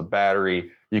less of the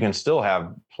battery. You can still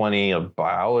have plenty of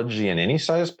biology in any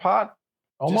size pot,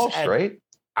 almost, right?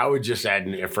 I would just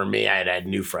add, for me, I'd add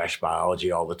new fresh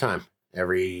biology all the time.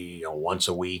 Every once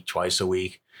a week, twice a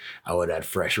week, I would add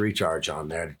fresh recharge on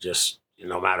there to just,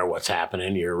 no matter what's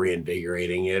happening, you're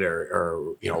reinvigorating it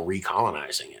or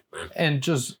recolonizing it, man. And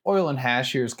just Oil and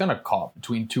Hash here is kind of caught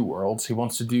between two worlds. He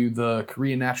wants to do the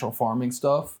Korean natural farming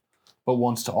stuff, but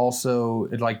wants to also,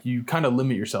 you kind of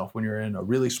limit yourself when you're in a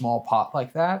really small pot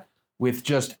like that with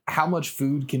just how much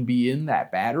food can be in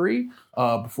that battery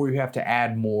before you have to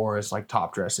add more as like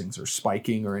top dressings or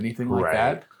spiking or anything like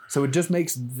that. So it just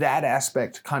makes that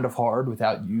aspect kind of hard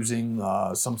without using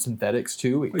some synthetics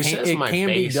too. It can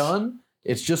be done.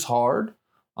 It's just hard.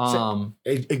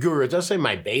 Guru, it does say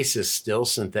my base is still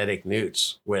synthetic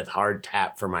newts with hard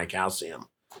tap for my calcium.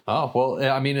 Oh,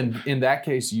 well, I mean, in that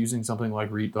case, using something like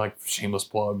shameless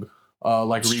plug,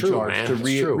 Recharge to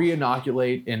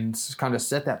re-inoculate and kind of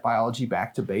set that biology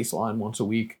back to baseline once a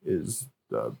week is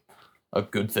a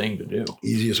good thing to do.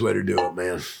 Easiest way to do it,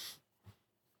 man.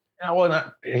 Yeah,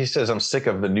 well, he says, I'm sick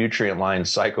of the Nutrient Line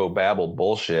psychobabble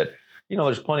bullshit.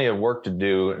 There's plenty of work to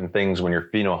do and things when you're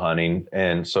pheno hunting.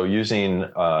 And so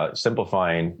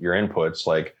simplifying your inputs,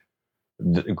 like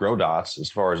grow dots as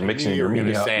far as mixing your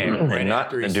media right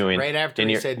after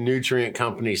he said nutrient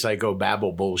company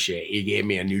psychobabble bullshit, he gave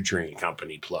me a nutrient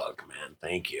company plug, man.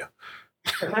 Thank you.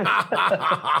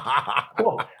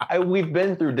 Well, we've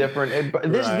been through different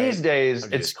these days.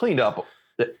 It's cleaned up.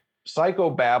 The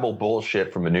psychobabble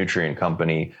bullshit from a nutrient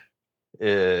company.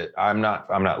 I'm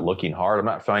not looking hard. I'm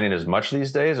not finding as much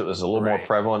these days. It was a little more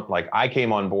prevalent. Like I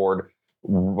came on board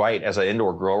right as an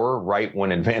indoor grower, right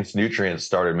when Advanced Nutrients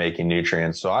started making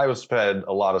nutrients. So I was fed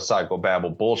a lot of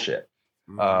psychobabble bullshit.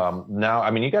 Now, I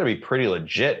mean, you got to be pretty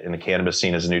legit in the cannabis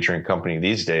scene as a nutrient company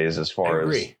these days, as far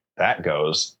as that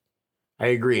goes. I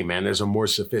agree, man. There's a more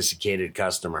sophisticated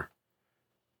customer.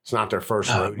 It's not their first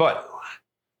rodeo. But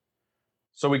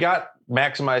so we got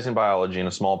maximizing biology in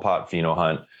a small pot pheno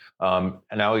hunt. And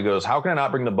now he goes, how can I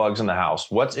not bring the bugs in the house?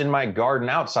 What's in my garden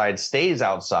outside stays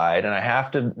outside, and I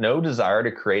have no desire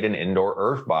to create an indoor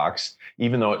earth box,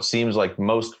 even though it seems like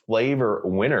most flavor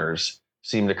winners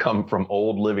seem to come from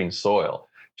old living soil.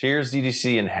 Cheers,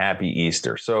 DDC, and happy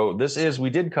Easter. So we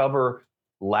did cover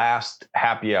last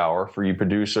happy hour for you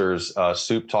producers.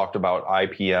 Soup talked about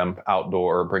IPM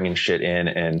outdoor, bringing shit in,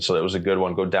 and so it was a good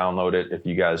one. Go download it if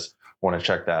you guys want to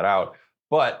check that out.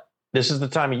 But this is the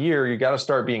time of year you got to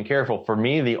start being careful. For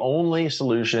me, the only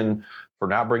solution for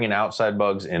not bringing outside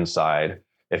bugs inside,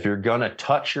 if you're going to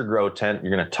touch your grow tent,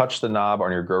 you're going to touch the knob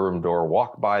on your grow room door,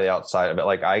 walk by the outside of it.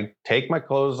 Like I take my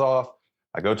clothes off,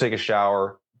 I go take a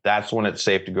shower. That's when it's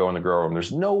safe to go in the grow room.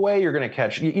 There's no way you're going to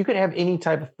catch, you could have any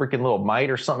type of freaking little mite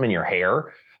or something in your hair.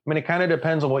 I mean, it kind of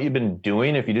depends on what you've been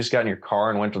doing. If you just got in your car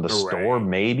and went to the store,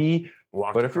 maybe.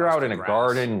 But if you're out in a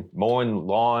garden, mowing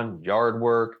lawn, yard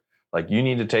work, like you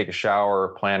need to take a shower,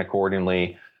 plan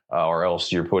accordingly, or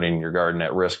else you're putting your garden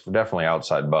at risk for definitely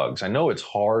outside bugs. I know it's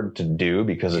hard to do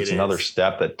because it's another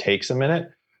step that takes a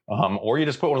minute. Or you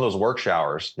just put one of those work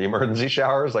showers, the emergency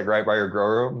showers, like right by your grow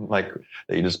room, like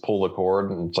you just pull the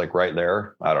cord and it's like right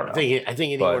there. I don't know. I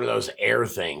think you need one of those air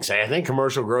things. I think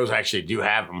commercial grows actually do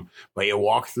have them, but you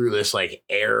walk through this like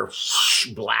air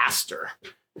blaster.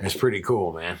 It's pretty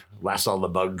cool, man. Blasts all the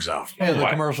bugs off. Yeah, the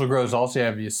commercial grows also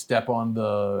have you step on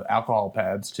the alcohol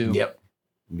pads too. Yep.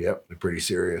 They're pretty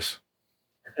serious.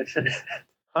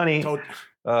 Honey,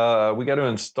 we got to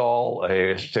install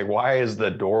why is the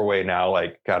doorway now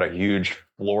like got a huge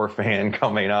floor fan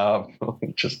coming up?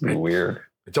 Just weird.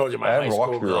 I told you I haven't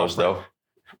walked through those though.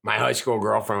 My high school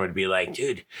girlfriend would be like,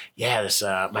 dude, yeah, this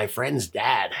my friend's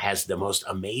dad has the most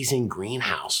amazing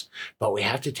greenhouse, but we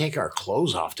have to take our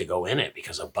clothes off to go in it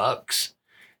because of bugs.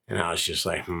 And I was just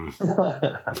like,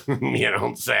 You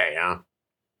don't say, huh?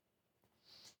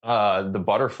 The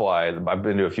butterfly, I've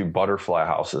been to a few butterfly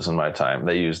houses in my time.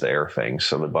 They use the air things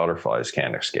so the butterflies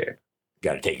can't escape.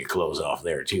 Got to take your clothes off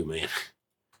there too, man.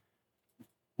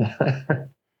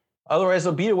 Otherwise,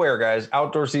 be aware, guys.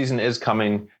 Outdoor season is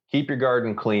coming. Keep your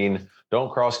garden clean.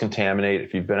 Don't cross-contaminate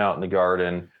if you've been out in the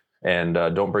garden, and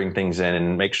don't bring things in.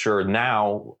 And make sure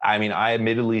now, I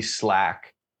admittedly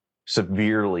slack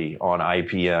severely on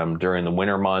IPM during the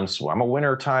winter months. I'm a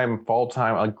wintertime, fall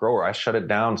time grower. I shut it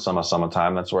down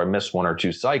summertime. That's where I miss 1 or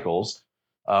 2 cycles.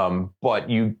 But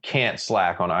you can't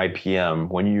slack on IPM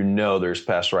when you know there's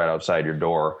pests right outside your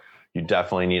door. You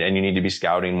definitely need to be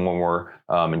scouting more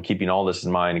and keeping all this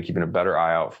in mind and keeping a better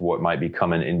eye out for what might be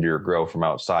coming into your grow from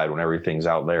outside when everything's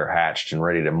out there hatched and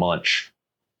ready to munch.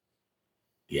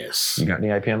 Yes. You got any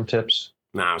IPM tips?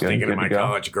 No, I was thinking of my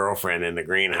college girlfriend in the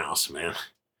greenhouse, man.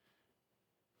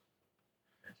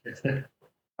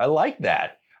 I like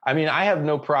that. I have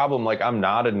no problem. Like, I'm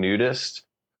not a nudist,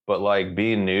 but like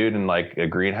being nude in like a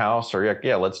greenhouse or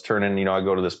let's turn in, I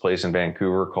go to this place in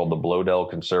Vancouver called the Blodell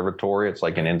Conservatory. It's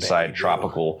like an inside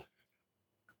tropical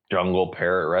jungle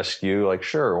parrot rescue. Like,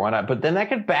 sure, why not? But then that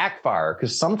could backfire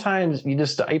because sometimes you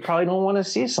probably don't want to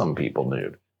see some people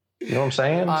nude. You know what I'm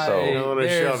saying? You don't want to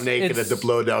show up naked at the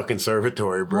Blodell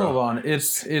Conservatory, bro. Hold on.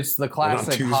 It's the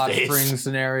classic hot spring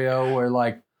scenario where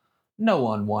like no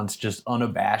one wants just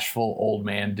unabashful old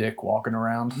man dick walking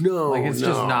around. No, it's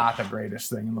just not the greatest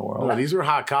thing in the world. No, these are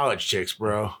hot college chicks,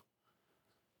 bro.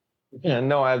 Yeah,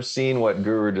 no, I've seen what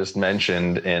Guru just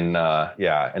mentioned in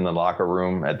the locker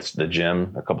room at the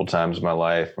gym a couple times in my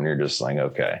life when you're just like,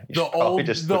 okay. The old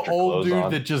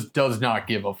dude that just does not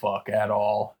give a fuck at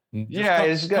all.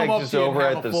 He's just over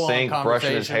at the sink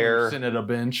brushing his hair. Sitting at a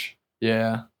bench.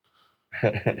 Yeah.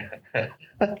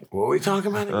 What are we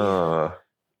talking about again?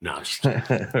 No, I'm just kidding.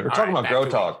 We're talking about Grow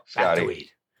Talk,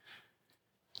 Scotty.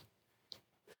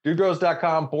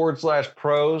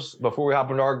 dudegrows.com/pros. Before we hop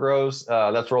into our grows,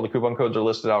 that's where all the coupon codes are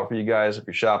listed out for you guys if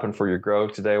you're shopping for your grow.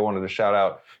 Today, I wanted to shout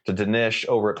out to Dinesh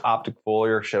over at Optic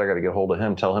Foliar. Shit, I got to get hold of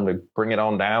him. Tell him to bring it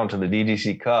on down to the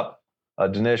DGC Cup.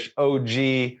 Dinesh,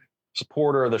 OG,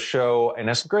 supporter of the show, and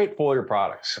has some great foliar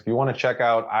products. If you want to check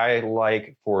out, I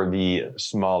like for the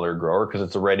smaller grower because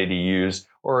it's a ready to use,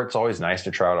 or it's always nice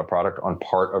to try out a product on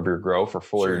part of your grow for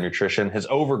foliar nutrition. His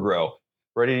Overgrow,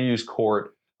 ready to use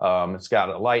quart. It's got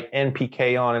a light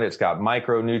NPK on it. It's got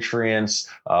micronutrients,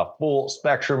 full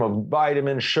spectrum of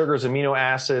vitamins, sugars, amino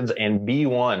acids, and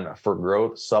B1 for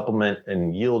growth, supplement,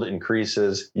 and yield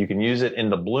increases. You can use it in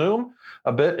the bloom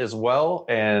a bit as well.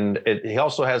 And he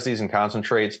also has these in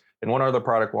concentrates. And one other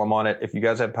product while I'm on it, if you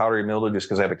guys have powdery mildew, just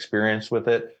because I have experience with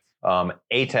it,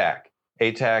 ATAC.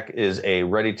 ATAC is a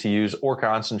ready-to-use or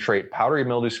concentrate powdery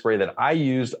mildew spray that I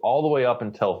used all the way up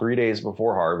until 3 days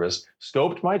before harvest.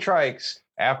 Scoped my trikes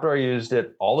after I used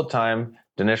it all the time.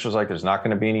 Dinesh was like, there's not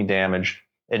going to be any damage.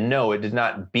 And no, it did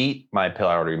not beat my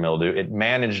powdery mildew. It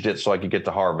managed it so I could get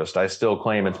to harvest. I still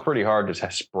claim it's pretty hard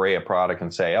to spray a product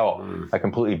and say, I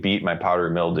completely beat my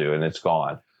powdery mildew and it's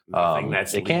gone.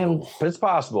 It's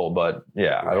possible, but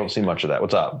right. I don't see much of that.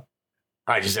 What's up?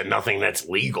 I just said nothing that's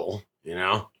legal, you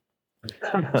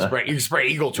can spray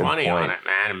Eagle 20 on it,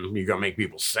 man. You're going to make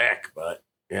people sick, but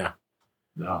yeah.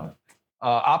 No.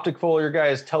 Optic Foliar,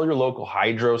 guys, tell your local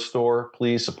hydro store.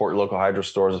 Please support your local hydro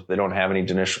stores. If they don't have any,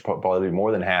 Dinesh will probably be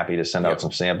more than happy to send out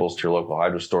some samples to your local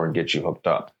hydro store and get you hooked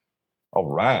up. All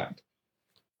right.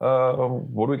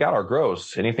 What do we got? Our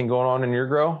grows. Anything going on in your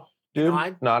grow, dude?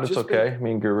 It's okay.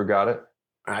 Me and Guru got it.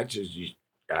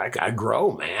 I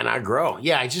grow, man. I grow.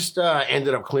 Yeah, I just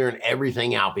ended up clearing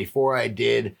everything out. Before I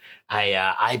did,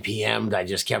 I IPM'd. I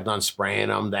just kept on spraying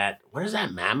them. What is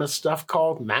that Mammoth stuff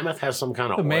called? Mammoth has some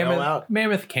kind of oil out.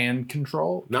 Mammoth can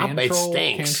control. It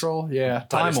stinks. Yeah,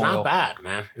 but it's not bad,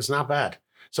 man. It's not bad.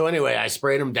 So anyway, I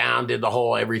sprayed them down, did the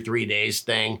whole every 3 days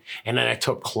thing. And then I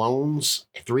took clones,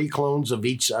 3 clones of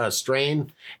each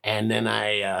strain. And then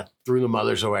I threw the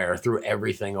mothers away or threw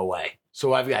everything away.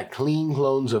 So I've got clean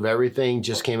clones of everything.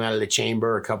 Just came out of the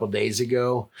chamber a couple days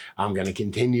ago. I'm going to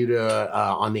continue to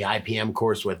on the IPM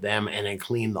course with them and then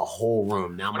clean the whole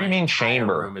room. Now what do you mean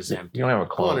chamber? Room is empty. You don't have a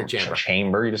clone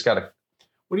chamber. You just got a.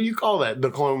 What do you call that?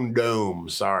 The clone dome.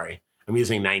 Sorry. I'm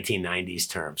using 1990s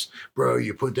terms. Bro,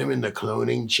 you put them in the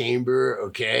cloning chamber,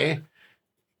 okay?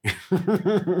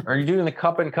 Are you doing the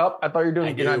cup and cup? I thought you're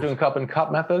not doing cup and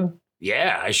cup method.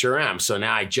 Yeah, I sure am. So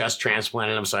now I just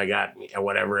transplanted them. So I got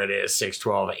whatever it is, 6,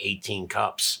 12, 18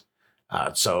 cups.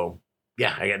 So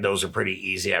yeah, those are pretty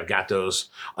easy. I've got those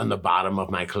on the bottom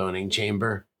of my cloning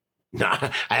chamber.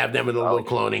 I have them in a little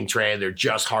cloning tray. They're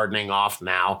just hardening off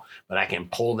now, but I can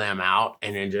pull them out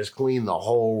and then just clean the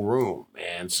whole room.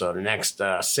 And so the next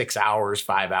 6 hours,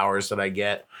 5 hours that I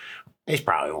get, it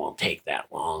probably won't take that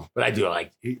long, but I do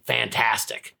like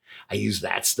fantastic. I use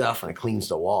that stuff and it cleans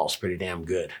the walls pretty damn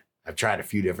good. I've tried a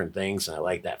few different things and I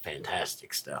like that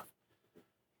fantastic stuff.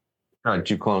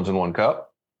 2 clones in 1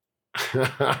 cup.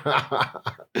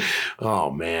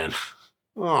 Oh man.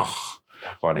 Oh,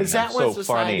 funny. Is that when so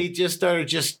society funny. Just started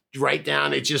just right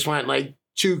down? It just went like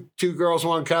two girls,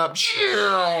 1 cup.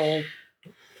 Kinda.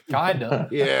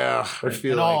 Yeah, I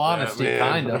feel. In all honesty,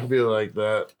 kinda. I feel like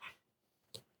that.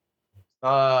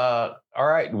 All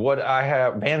right. What I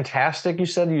have, fantastic. You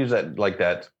said you use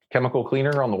that chemical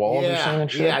cleaner on the walls or something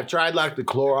and shit? Yeah, I've tried like the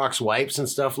Clorox wipes and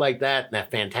stuff like that. And that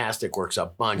fantastic works a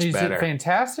bunch better. Is it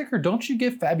fantastic or don't you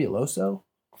get Fabuloso?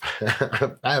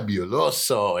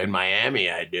 Fabuloso in Miami,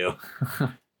 I do.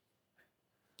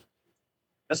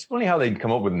 It's funny how they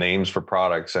come up with names for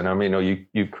products. And I mean,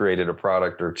 you've created a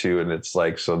product or two and it's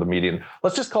like, so the median,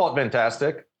 let's just call it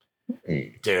fantastic.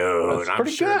 Dude, I'm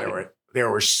sure there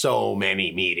were so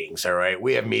many meetings. All right.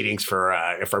 We have meetings for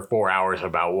 4 hours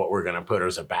about what we're going to put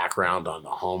as a background on the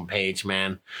homepage,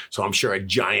 man. So I'm sure a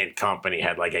giant company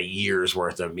had like a year's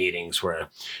worth of meetings where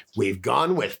we've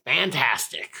gone with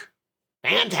fantastic.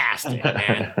 Fantastic,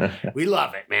 man. We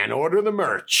love it, man. Order the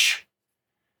merch.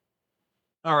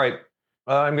 All right.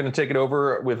 I'm going to take it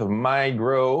over with my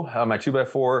grow, my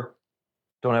 2x4.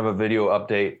 Don't have a video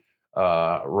update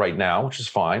right now, which is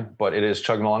fine, but it is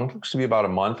chugging along. It looks to be about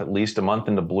at least a month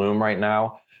into bloom right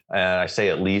now. And I say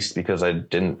at least because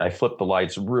I flipped the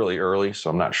lights really early.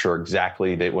 So I'm not sure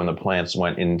exactly when the plants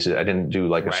went into, I didn't do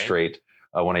like a straight,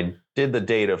 when I did the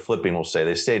date of flipping, we'll say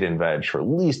they stayed in veg for at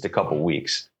least a couple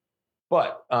weeks.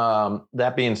 But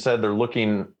that being said, they're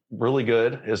looking really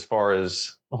good as far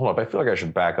as, hold up, I feel like I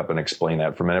should back up and explain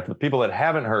that for a minute. For the people that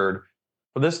haven't heard,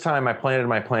 for this time, I planted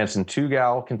my plants in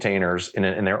 2-gal containers,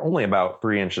 and they're only about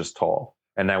 3 inches tall.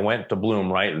 And I went to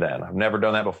bloom right then. I've never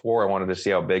done that before. I wanted to see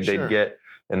how big they'd get.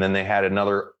 And then they had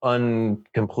another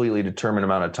uncompletely determined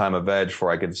amount of time of veg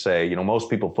before I could say, most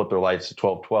people flip their lights to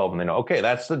 12-12 and they know, okay,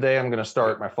 that's the day I'm going to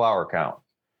start my flower count.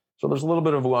 So there's a little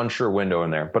bit of an unsure window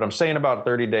in there. But I'm saying about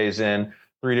 30 days in,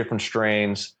 3 different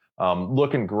strains.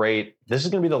 Looking great. This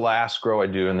is going to be the last grow I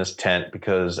do in this tent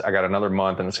because I got another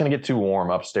month and it's going to get too warm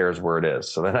upstairs where it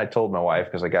is. So then I told my wife,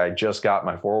 because I just got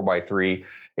my 4x3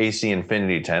 AC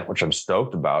Infinity tent, which I'm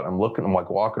stoked about. I'm like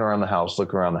walking around the house,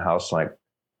 looking around the house, like,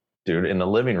 dude, in the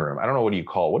living room. I don't know, what do you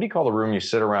call the room you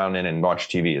sit around in and watch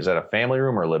TV? Is that a family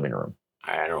room or a living room?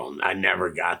 I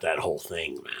never got that whole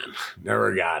thing, man.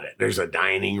 Never got it. There's a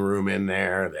dining room in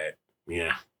there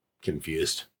that,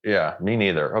 confused. Yeah, me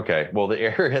neither. Okay. Well,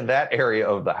 that area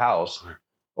of the house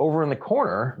over in the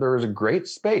corner, there is a great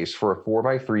space for a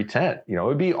 4x3 tent. It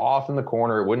would be off in the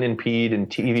corner. It wouldn't impede in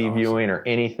TV viewing or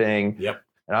anything. Yep.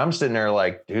 And I'm sitting there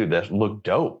like, dude, that look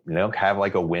dope. Have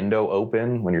like a window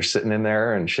open when you're sitting in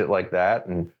there and shit like that.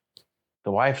 And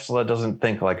the wife doesn't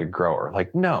think like a grower.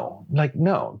 No,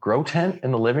 grow tent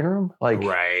in the living room.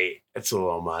 Right. It's a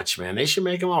little much, man. They should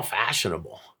make them all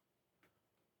fashionable.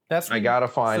 I gotta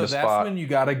find a spot. That's when you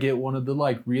gotta get one of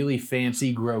the really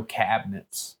fancy grow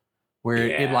cabinets where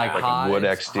it hides, a wood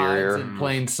exterior hides in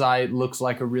plain sight, looks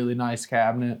like a really nice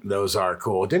cabinet. Those are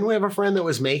cool. Didn't we have a friend that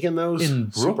was making those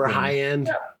in super high end?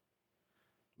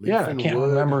 Yeah, I can't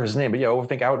remember his name, but I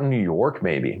think out in New York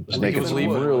maybe. Was making some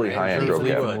really high end grow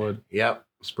cabinets. Yep,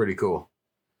 it's pretty cool.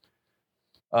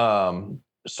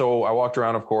 So I walked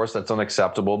around, of course, that's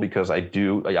unacceptable because I've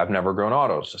never grown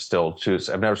autos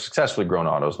I've never successfully grown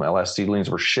autos. My last seedlings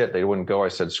were shit. They wouldn't go. I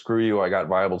said, screw you. I got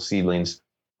viable seedlings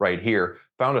right here.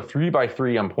 Found a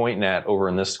 3x3 I'm pointing at over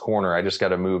in this corner. I just got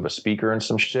to move a speaker and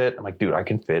some shit. I'm like, dude, I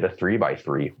can fit a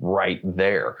 3x3 right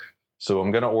there. So I'm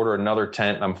going to order another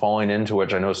tent. I'm falling into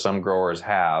which I know some growers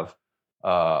have.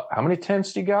 How many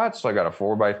tents do you got? So I got a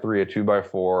 4x3, a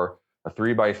 2x4, a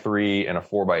 3x3, and a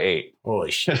 4x8.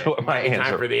 Holy shit. My answer.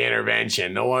 Time for the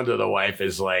intervention. No wonder the wife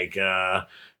is like,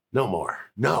 no more.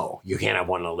 No, you can't have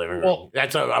one in the living room. Well,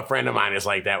 That's a friend of mine is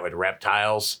like that with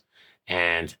reptiles.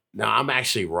 And no, I'm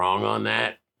actually wrong on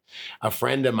that. A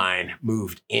friend of mine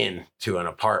moved into an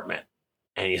apartment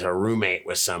and he's a roommate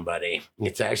with somebody.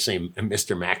 It's actually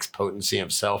Mr. Max Potency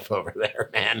himself over there,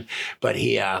 man. But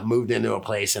he moved into a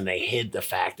place and they hid the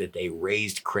fact that they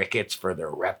raised crickets for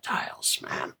their reptiles,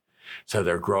 man. So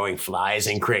they're growing flies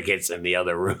and crickets in the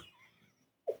other room.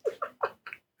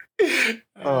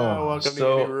 Welcome to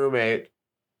your new roommate.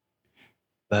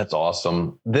 That's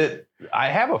awesome. I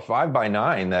have a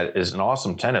 5x9 that is an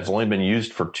awesome tent. It's only been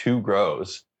used for 2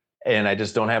 grows. And I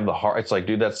just don't have the heart. It's like,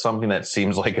 dude, that's something that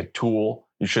seems like a tool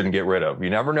you shouldn't get rid of. You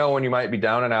never know when you might be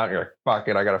down and out. And you're like, fuck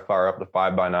it, I got to fire up the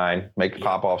 5x9,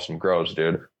 pop off some grows,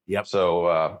 dude. Yep.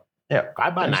 So, yeah.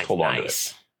 5x9's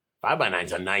nice.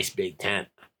 5x9's a nice big tent.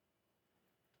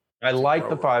 I like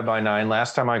the 5x9.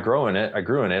 Last time I grew in it,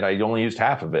 I only used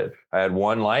half of it. I had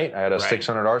one light. I had a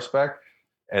 600 R spec,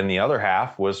 and the other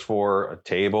half was for a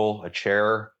table, a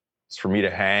chair. It's for me to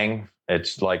hang.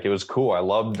 It's like, it was cool. I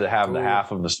loved to have the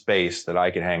half of the space that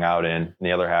I could hang out in. And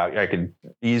the other half, I could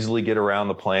easily get around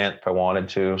the plant if I wanted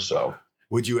to. So,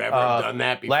 would you ever have done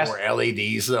that before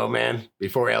LEDs, though, man?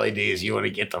 Before LEDs, you want to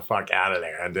get the fuck out of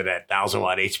there under that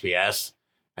 1,000-watt HPS.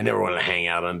 I never want to hang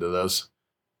out under those.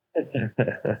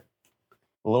 A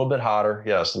little bit hotter,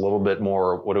 yes. A little bit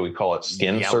more. What do we call it?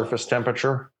 Skin surface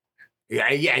temperature. Yeah,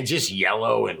 and just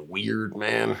yellow and weird,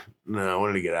 man. No, I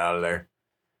wanted to get out of there.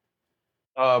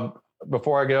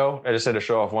 Before I go, I just had to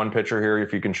show off one picture here.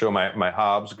 If you can show my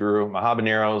Hobbs grew. My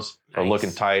habaneros are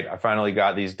looking tight. I finally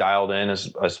got these dialed in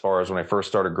as far as when I first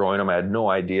started growing them. I had no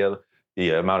idea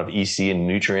the amount of EC and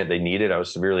nutrient they needed. I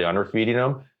was severely underfeeding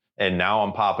them. And now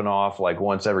I'm popping off like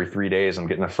once every 3 days. I'm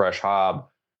getting a fresh Hob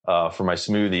for my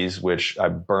smoothies, which I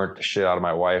burnt the shit out of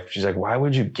my wife. She's like, why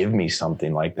would you give me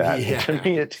something like that? Yeah. To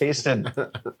me, it tasted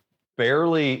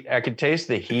barely, I could taste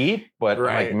the heat, but I'm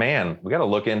like, man, we got to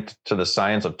look into the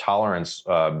science of tolerance.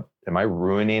 Am I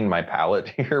ruining my palate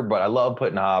here? But I love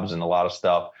putting Hobbs in a lot of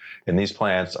stuff. And these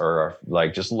plants are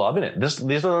like just loving it.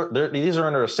 These are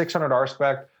under a 600 R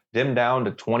spec, dimmed down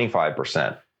to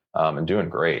 25%, and doing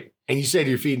great. And you said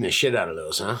you're feeding the shit out of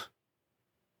those, huh?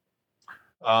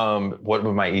 What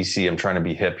with my EC? I'm trying to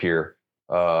be hip here.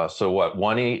 So what?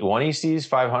 One EC is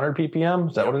 500 ppm.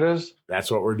 Is that what it is?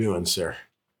 That's what we're doing, sir.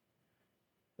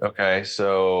 Okay,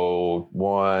 so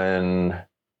 1,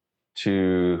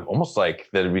 2, almost like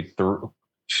that'd be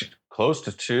close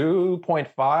to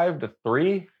 2.5 to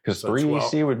 3, because 3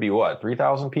 EC would be what?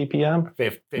 3,000 ppm?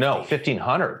 50. No,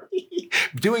 1,500.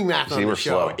 Doing math on the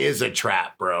show slow. is a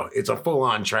trap, bro. It's a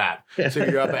full-on trap. So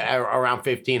you're up at around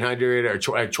 1,500 or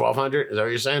 1,200. Is that what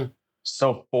you're saying?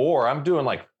 So 4, I'm doing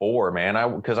like 4,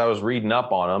 man. Because I was reading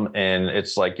up on them, and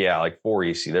it's like 4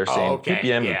 EC. They're saying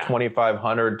ppm to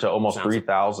 2,500 to almost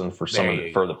 3,000 for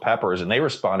for the peppers, and they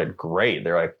responded great.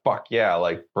 They're like, fuck yeah,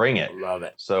 like bring it. Love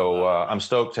it. So I'm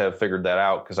stoked to have figured that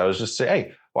out, because I was just saying,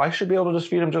 hey, well, I should be able to just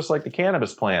feed them just like the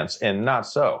cannabis plants, and not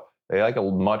so. They like a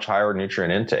much higher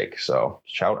nutrient intake. So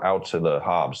shout out to the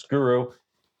Hobbs. Guru,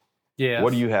 yeah.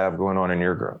 What do you have going on in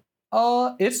your grow?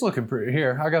 It's looking pretty.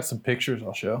 Here, I got some pictures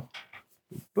I'll show.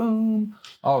 Boom.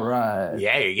 All right.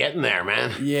 Yeah, you're getting there,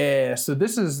 man. Yeah. So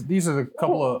these are the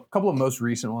couple of most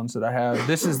recent ones that I have.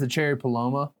 This is the Cherry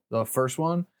Paloma, the first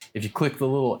one. If you click the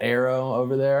little arrow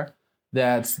over there,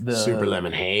 that's the Super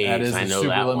Lemon Haze. That is I the know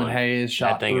Super that Lemon one. Haze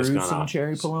shot That thing through is some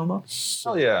Cherry Paloma.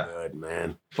 So yeah, good,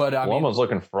 man. But I mean, Paloma's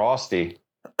looking frosty.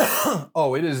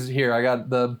 Oh, it is here. I got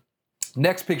the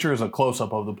next picture is a close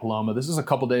up of the Paloma. This is a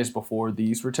couple days before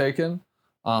these were taken.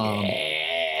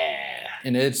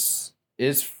 And it's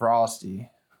frosty.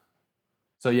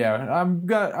 So yeah, I'm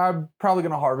probably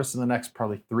gonna harvest in the next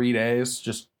probably 3 days.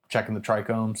 Just checking the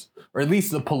trichomes, or at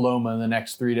least the Paloma in the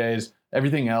next 3 days.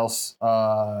 Everything else,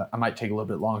 I might take a little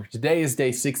bit longer. Today is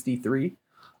day 63.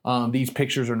 These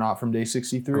pictures are not from day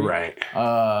 63. Right.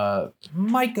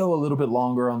 Might go a little bit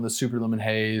longer on the Super Lemon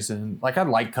Haze, and like I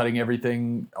like cutting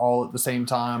everything all at the same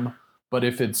time. But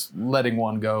if it's letting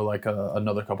one go like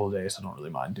another couple of days, I don't really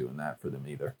mind doing that for them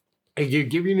either. Hey, you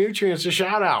give your nutrients a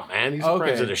shout out, man. These are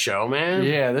friends of the show, man.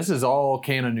 Yeah, this is all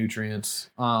Canna nutrients.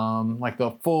 Like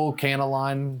the full Canna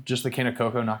line, just the Canna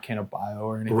Coco, not Canna Bio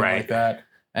or anything like that.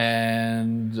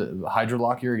 And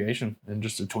hydrolock irrigation and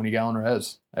just a 20-gallon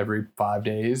res every 5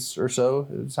 days or so.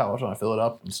 It's how often I fill it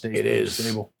up and stays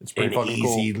stable. It's pretty fucking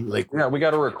easy, cool. Liquid. Yeah, we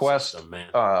got a request.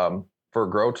 System, for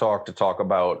Grow Talk to talk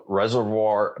about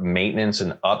reservoir maintenance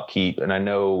and upkeep. And I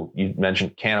know you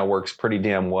mentioned Canna works pretty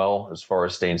damn well as far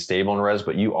as staying stable in res,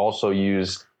 but you also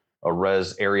use a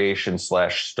res aeration /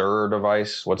 stir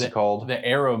device. What's it called? The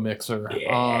Aero Mixer.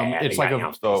 Yeah, it's like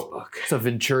it's a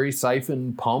Venturi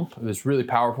siphon pump. It's really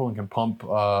powerful and can pump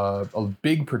a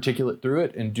big particulate through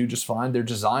it and do just fine. They're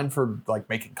designed for like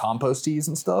making compost teas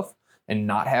and stuff and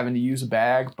not having to use a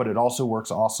bag, but it also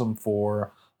works awesome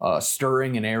for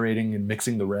stirring and aerating and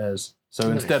mixing the res.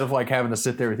 So instead of like having to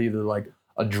sit there with either like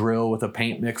a drill with a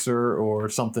paint mixer or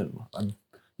something, I've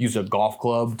used a golf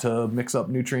club to mix up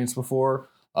nutrients before.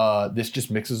 This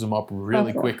just mixes them up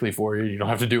really quickly for you. You don't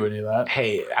have to do any of that.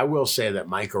 Hey, I will say that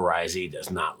mycorrhizae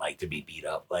does not like to be beat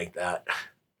up like that.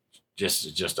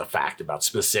 Just a fact about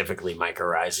specifically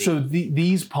mycorrhizae. So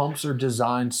these pumps are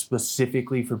designed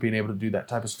specifically for being able to do that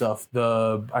type of stuff.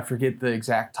 I forget the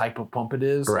exact type of pump it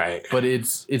is, right? But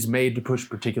it's made to push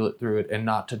particulate through it and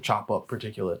not to chop up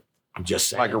particulate. I'm just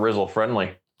saying, mycorrhizal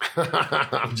friendly.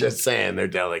 I'm just saying they're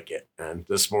delicate, and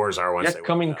the spores are once they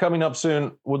coming up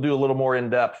soon. We'll do a little more in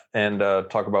depth and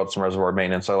talk about some reservoir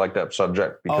maintenance. I like that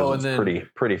subject because it's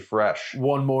pretty fresh.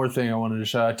 One more thing I wanted to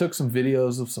show. I took some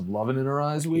videos of some Lovin' in Her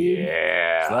Eyes weed.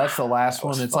 Yeah, so that's the last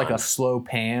one. It's fun. like a slow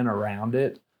pan around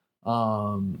it.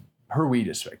 Her weed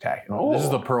is spectacular. Oh. This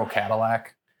is the Pearl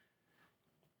Cadillac.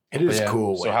 It is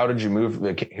cool. So how did you move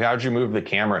the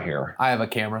camera here? I have a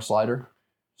camera slider,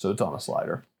 so it's on a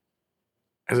slider.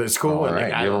 It's cool when the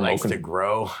guy that likes to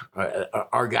grow,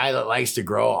 our guy that likes to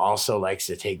grow also likes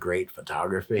to take great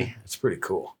photography. It's pretty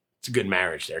cool. It's a good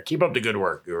marriage there. Keep up the good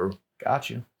work, Guru. Got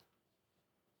you.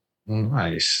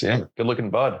 Nice. Yeah. Good looking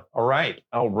bud. All right.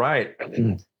 I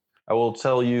will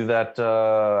tell you that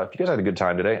if you guys had a good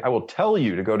time today, I will tell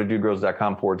you to go to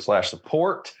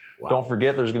dudegrows.com/support. Wow. Don't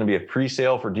forget, there's going to be a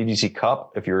pre-sale for DGC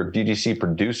Cup. If you're a DGC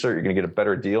producer, you're going to get a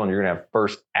better deal and you're going to have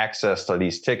first access to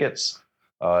these tickets.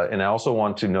 And I also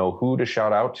want to know who to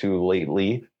shout out to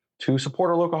lately to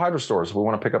support our local hydro stores. We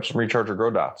want to pick up some Recharger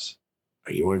Grow Dots.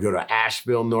 You want to go to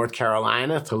Asheville, North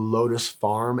Carolina to Lotus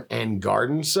Farm and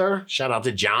Garden, sir? Shout out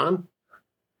to John.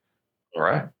 All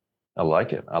right. I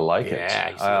like it.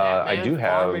 Yeah, I do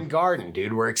have Farm and Garden,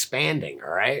 dude. We're expanding, all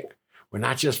right? We're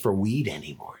not just for weed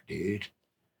anymore, dude.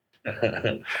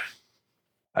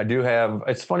 I do have,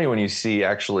 it's funny when you see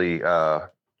actually,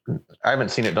 I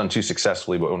haven't seen it done too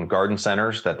successfully, but when garden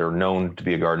centers that they're known to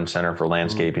be a garden center for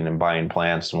landscaping and buying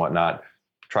plants and whatnot,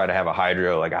 try to have a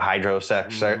hydro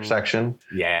section.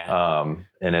 Yeah.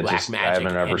 And it just, I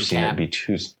haven't ever seen it be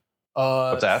too.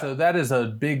 What's that? So that is a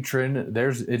big trend.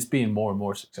 It's being more and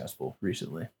more successful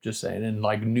recently. Just saying, in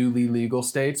like newly legal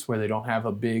states where they don't have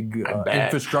a big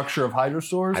infrastructure of hydro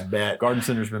stores, I bet garden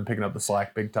centers been picking up the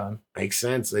slack big time. Makes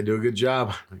sense. They do a good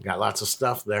job. Got lots of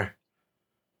stuff there.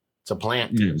 It's a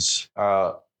plant. Yes.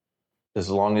 As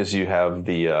long as you have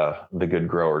the good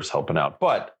growers helping out.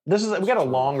 But we got a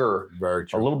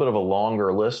little bit of a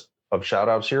longer list of shout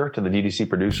outs here to the DDC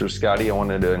producers, Scotty. I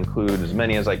wanted to include as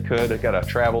many as I could. I got a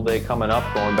travel day coming up,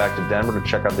 going back to Denver to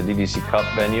check out the DDC Cup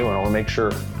venue. And I want to make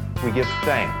sure we give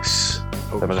thanks.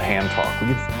 That was a hand talk. We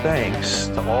give thanks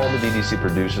to all the DDC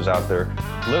producers out there,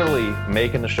 literally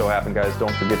making the show happen, guys.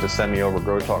 Don't forget to send me over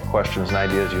Grow Talk questions and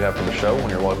ideas you have for the show when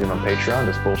you're logged in on Patreon.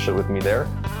 Just bullshit with me there.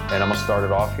 And I'm going to start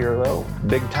it off here, though.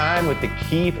 Big time with the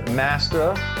Keith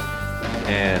Master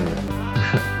and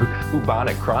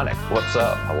Bubonic Chronic. What's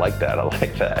up? I like that. All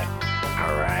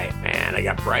right, man. I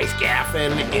got Bryce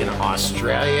Gaffin in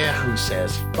Australia who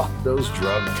says, fuck those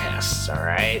drug tests, all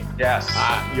right? Yes.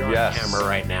 You're on camera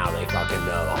right now. They fucking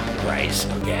know, Bryce,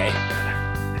 okay?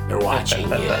 They're watching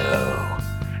you.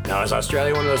 Now, is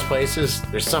Australia one of those places?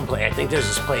 There's some place, I think there's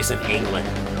this place in England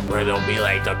where they'll be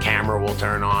like, the camera will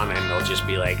turn on and there'll just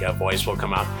be like, a voice will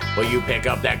come out. Will you pick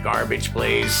up that garbage,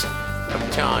 please? I'm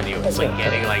telling you, it's like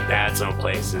getting like that some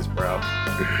places, bro.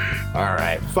 All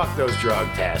right, fuck those drug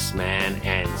tests, man.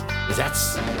 And is that?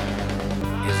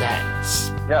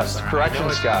 Yes, correction,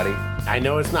 Scotty. I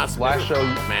know it's not last show,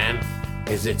 man.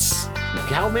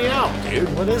 Help me out,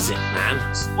 dude. What is it,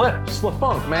 man? Split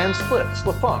funk, man.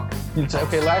 Split funk.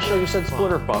 Okay, last show you said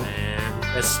splitter funk. Man,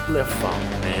 that's spliff funk,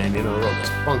 man. You know, this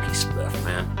funky spliff,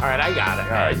 man. All right, I got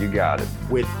it. All right, you got it.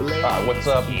 With Blaze what's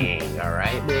up? King, all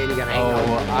right, man. You gotta hang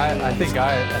on. I think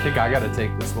I gotta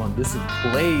take this one. This is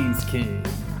Blaze King.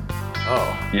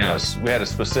 Oh. Yes, we had a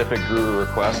specific Guru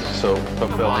request, so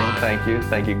fulfilling. Thank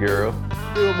you, Guru.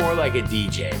 Do it more like a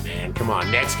DJ, man. Come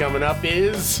on. Next coming up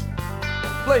is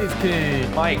Blaze King.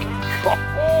 Mike.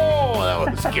 Oh, that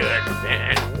was good,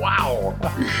 man. Wow.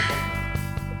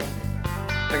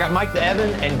 I got Mike the Evan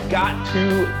and got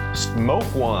to smoke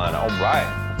one. All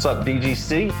right. What's up,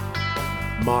 DGC?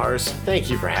 Mars, thank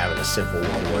you for having a simple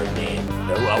one-word name.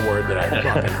 A word that I've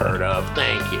fucking heard of.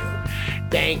 Thank you.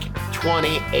 Thank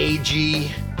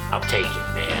 20AG. I'll take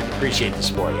it, man. Appreciate the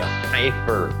support, yo.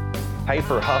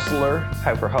 Hyper Hustler,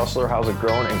 how's it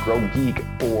growing? And Grow Geek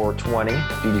 420,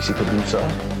 DDC producer.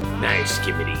 Nice,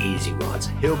 give me the easy ones.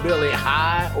 Hillbilly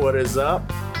High, what is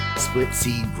up? Split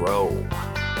Seed Grow.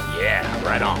 Yeah,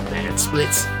 right on, man.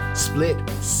 Split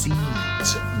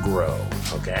Seeds Grow,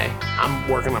 okay? I'm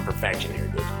working on perfection here,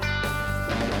 dude.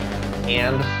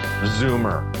 And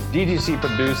Zoomer, DDC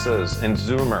producers and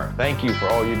Zoomer. Thank you for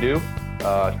all you do.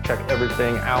 Check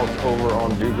everything out over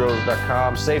on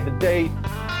dudegrows.com. Save the date.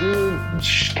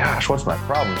 Gosh, what's my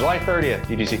problem? July 30th,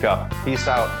 DDC Cup. Peace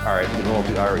out. All right,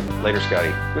 later,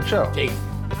 Scotty. Good show. Take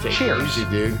Cheers. it easy,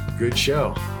 dude. Good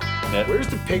show. Where's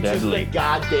the pictures of the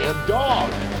goddamn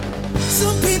dog?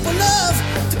 Some people love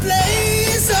to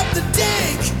blaze up the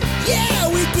dank. Yeah,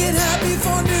 we get happy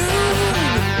for noon.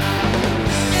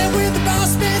 And when the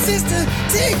boss man says to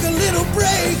take a little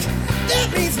break,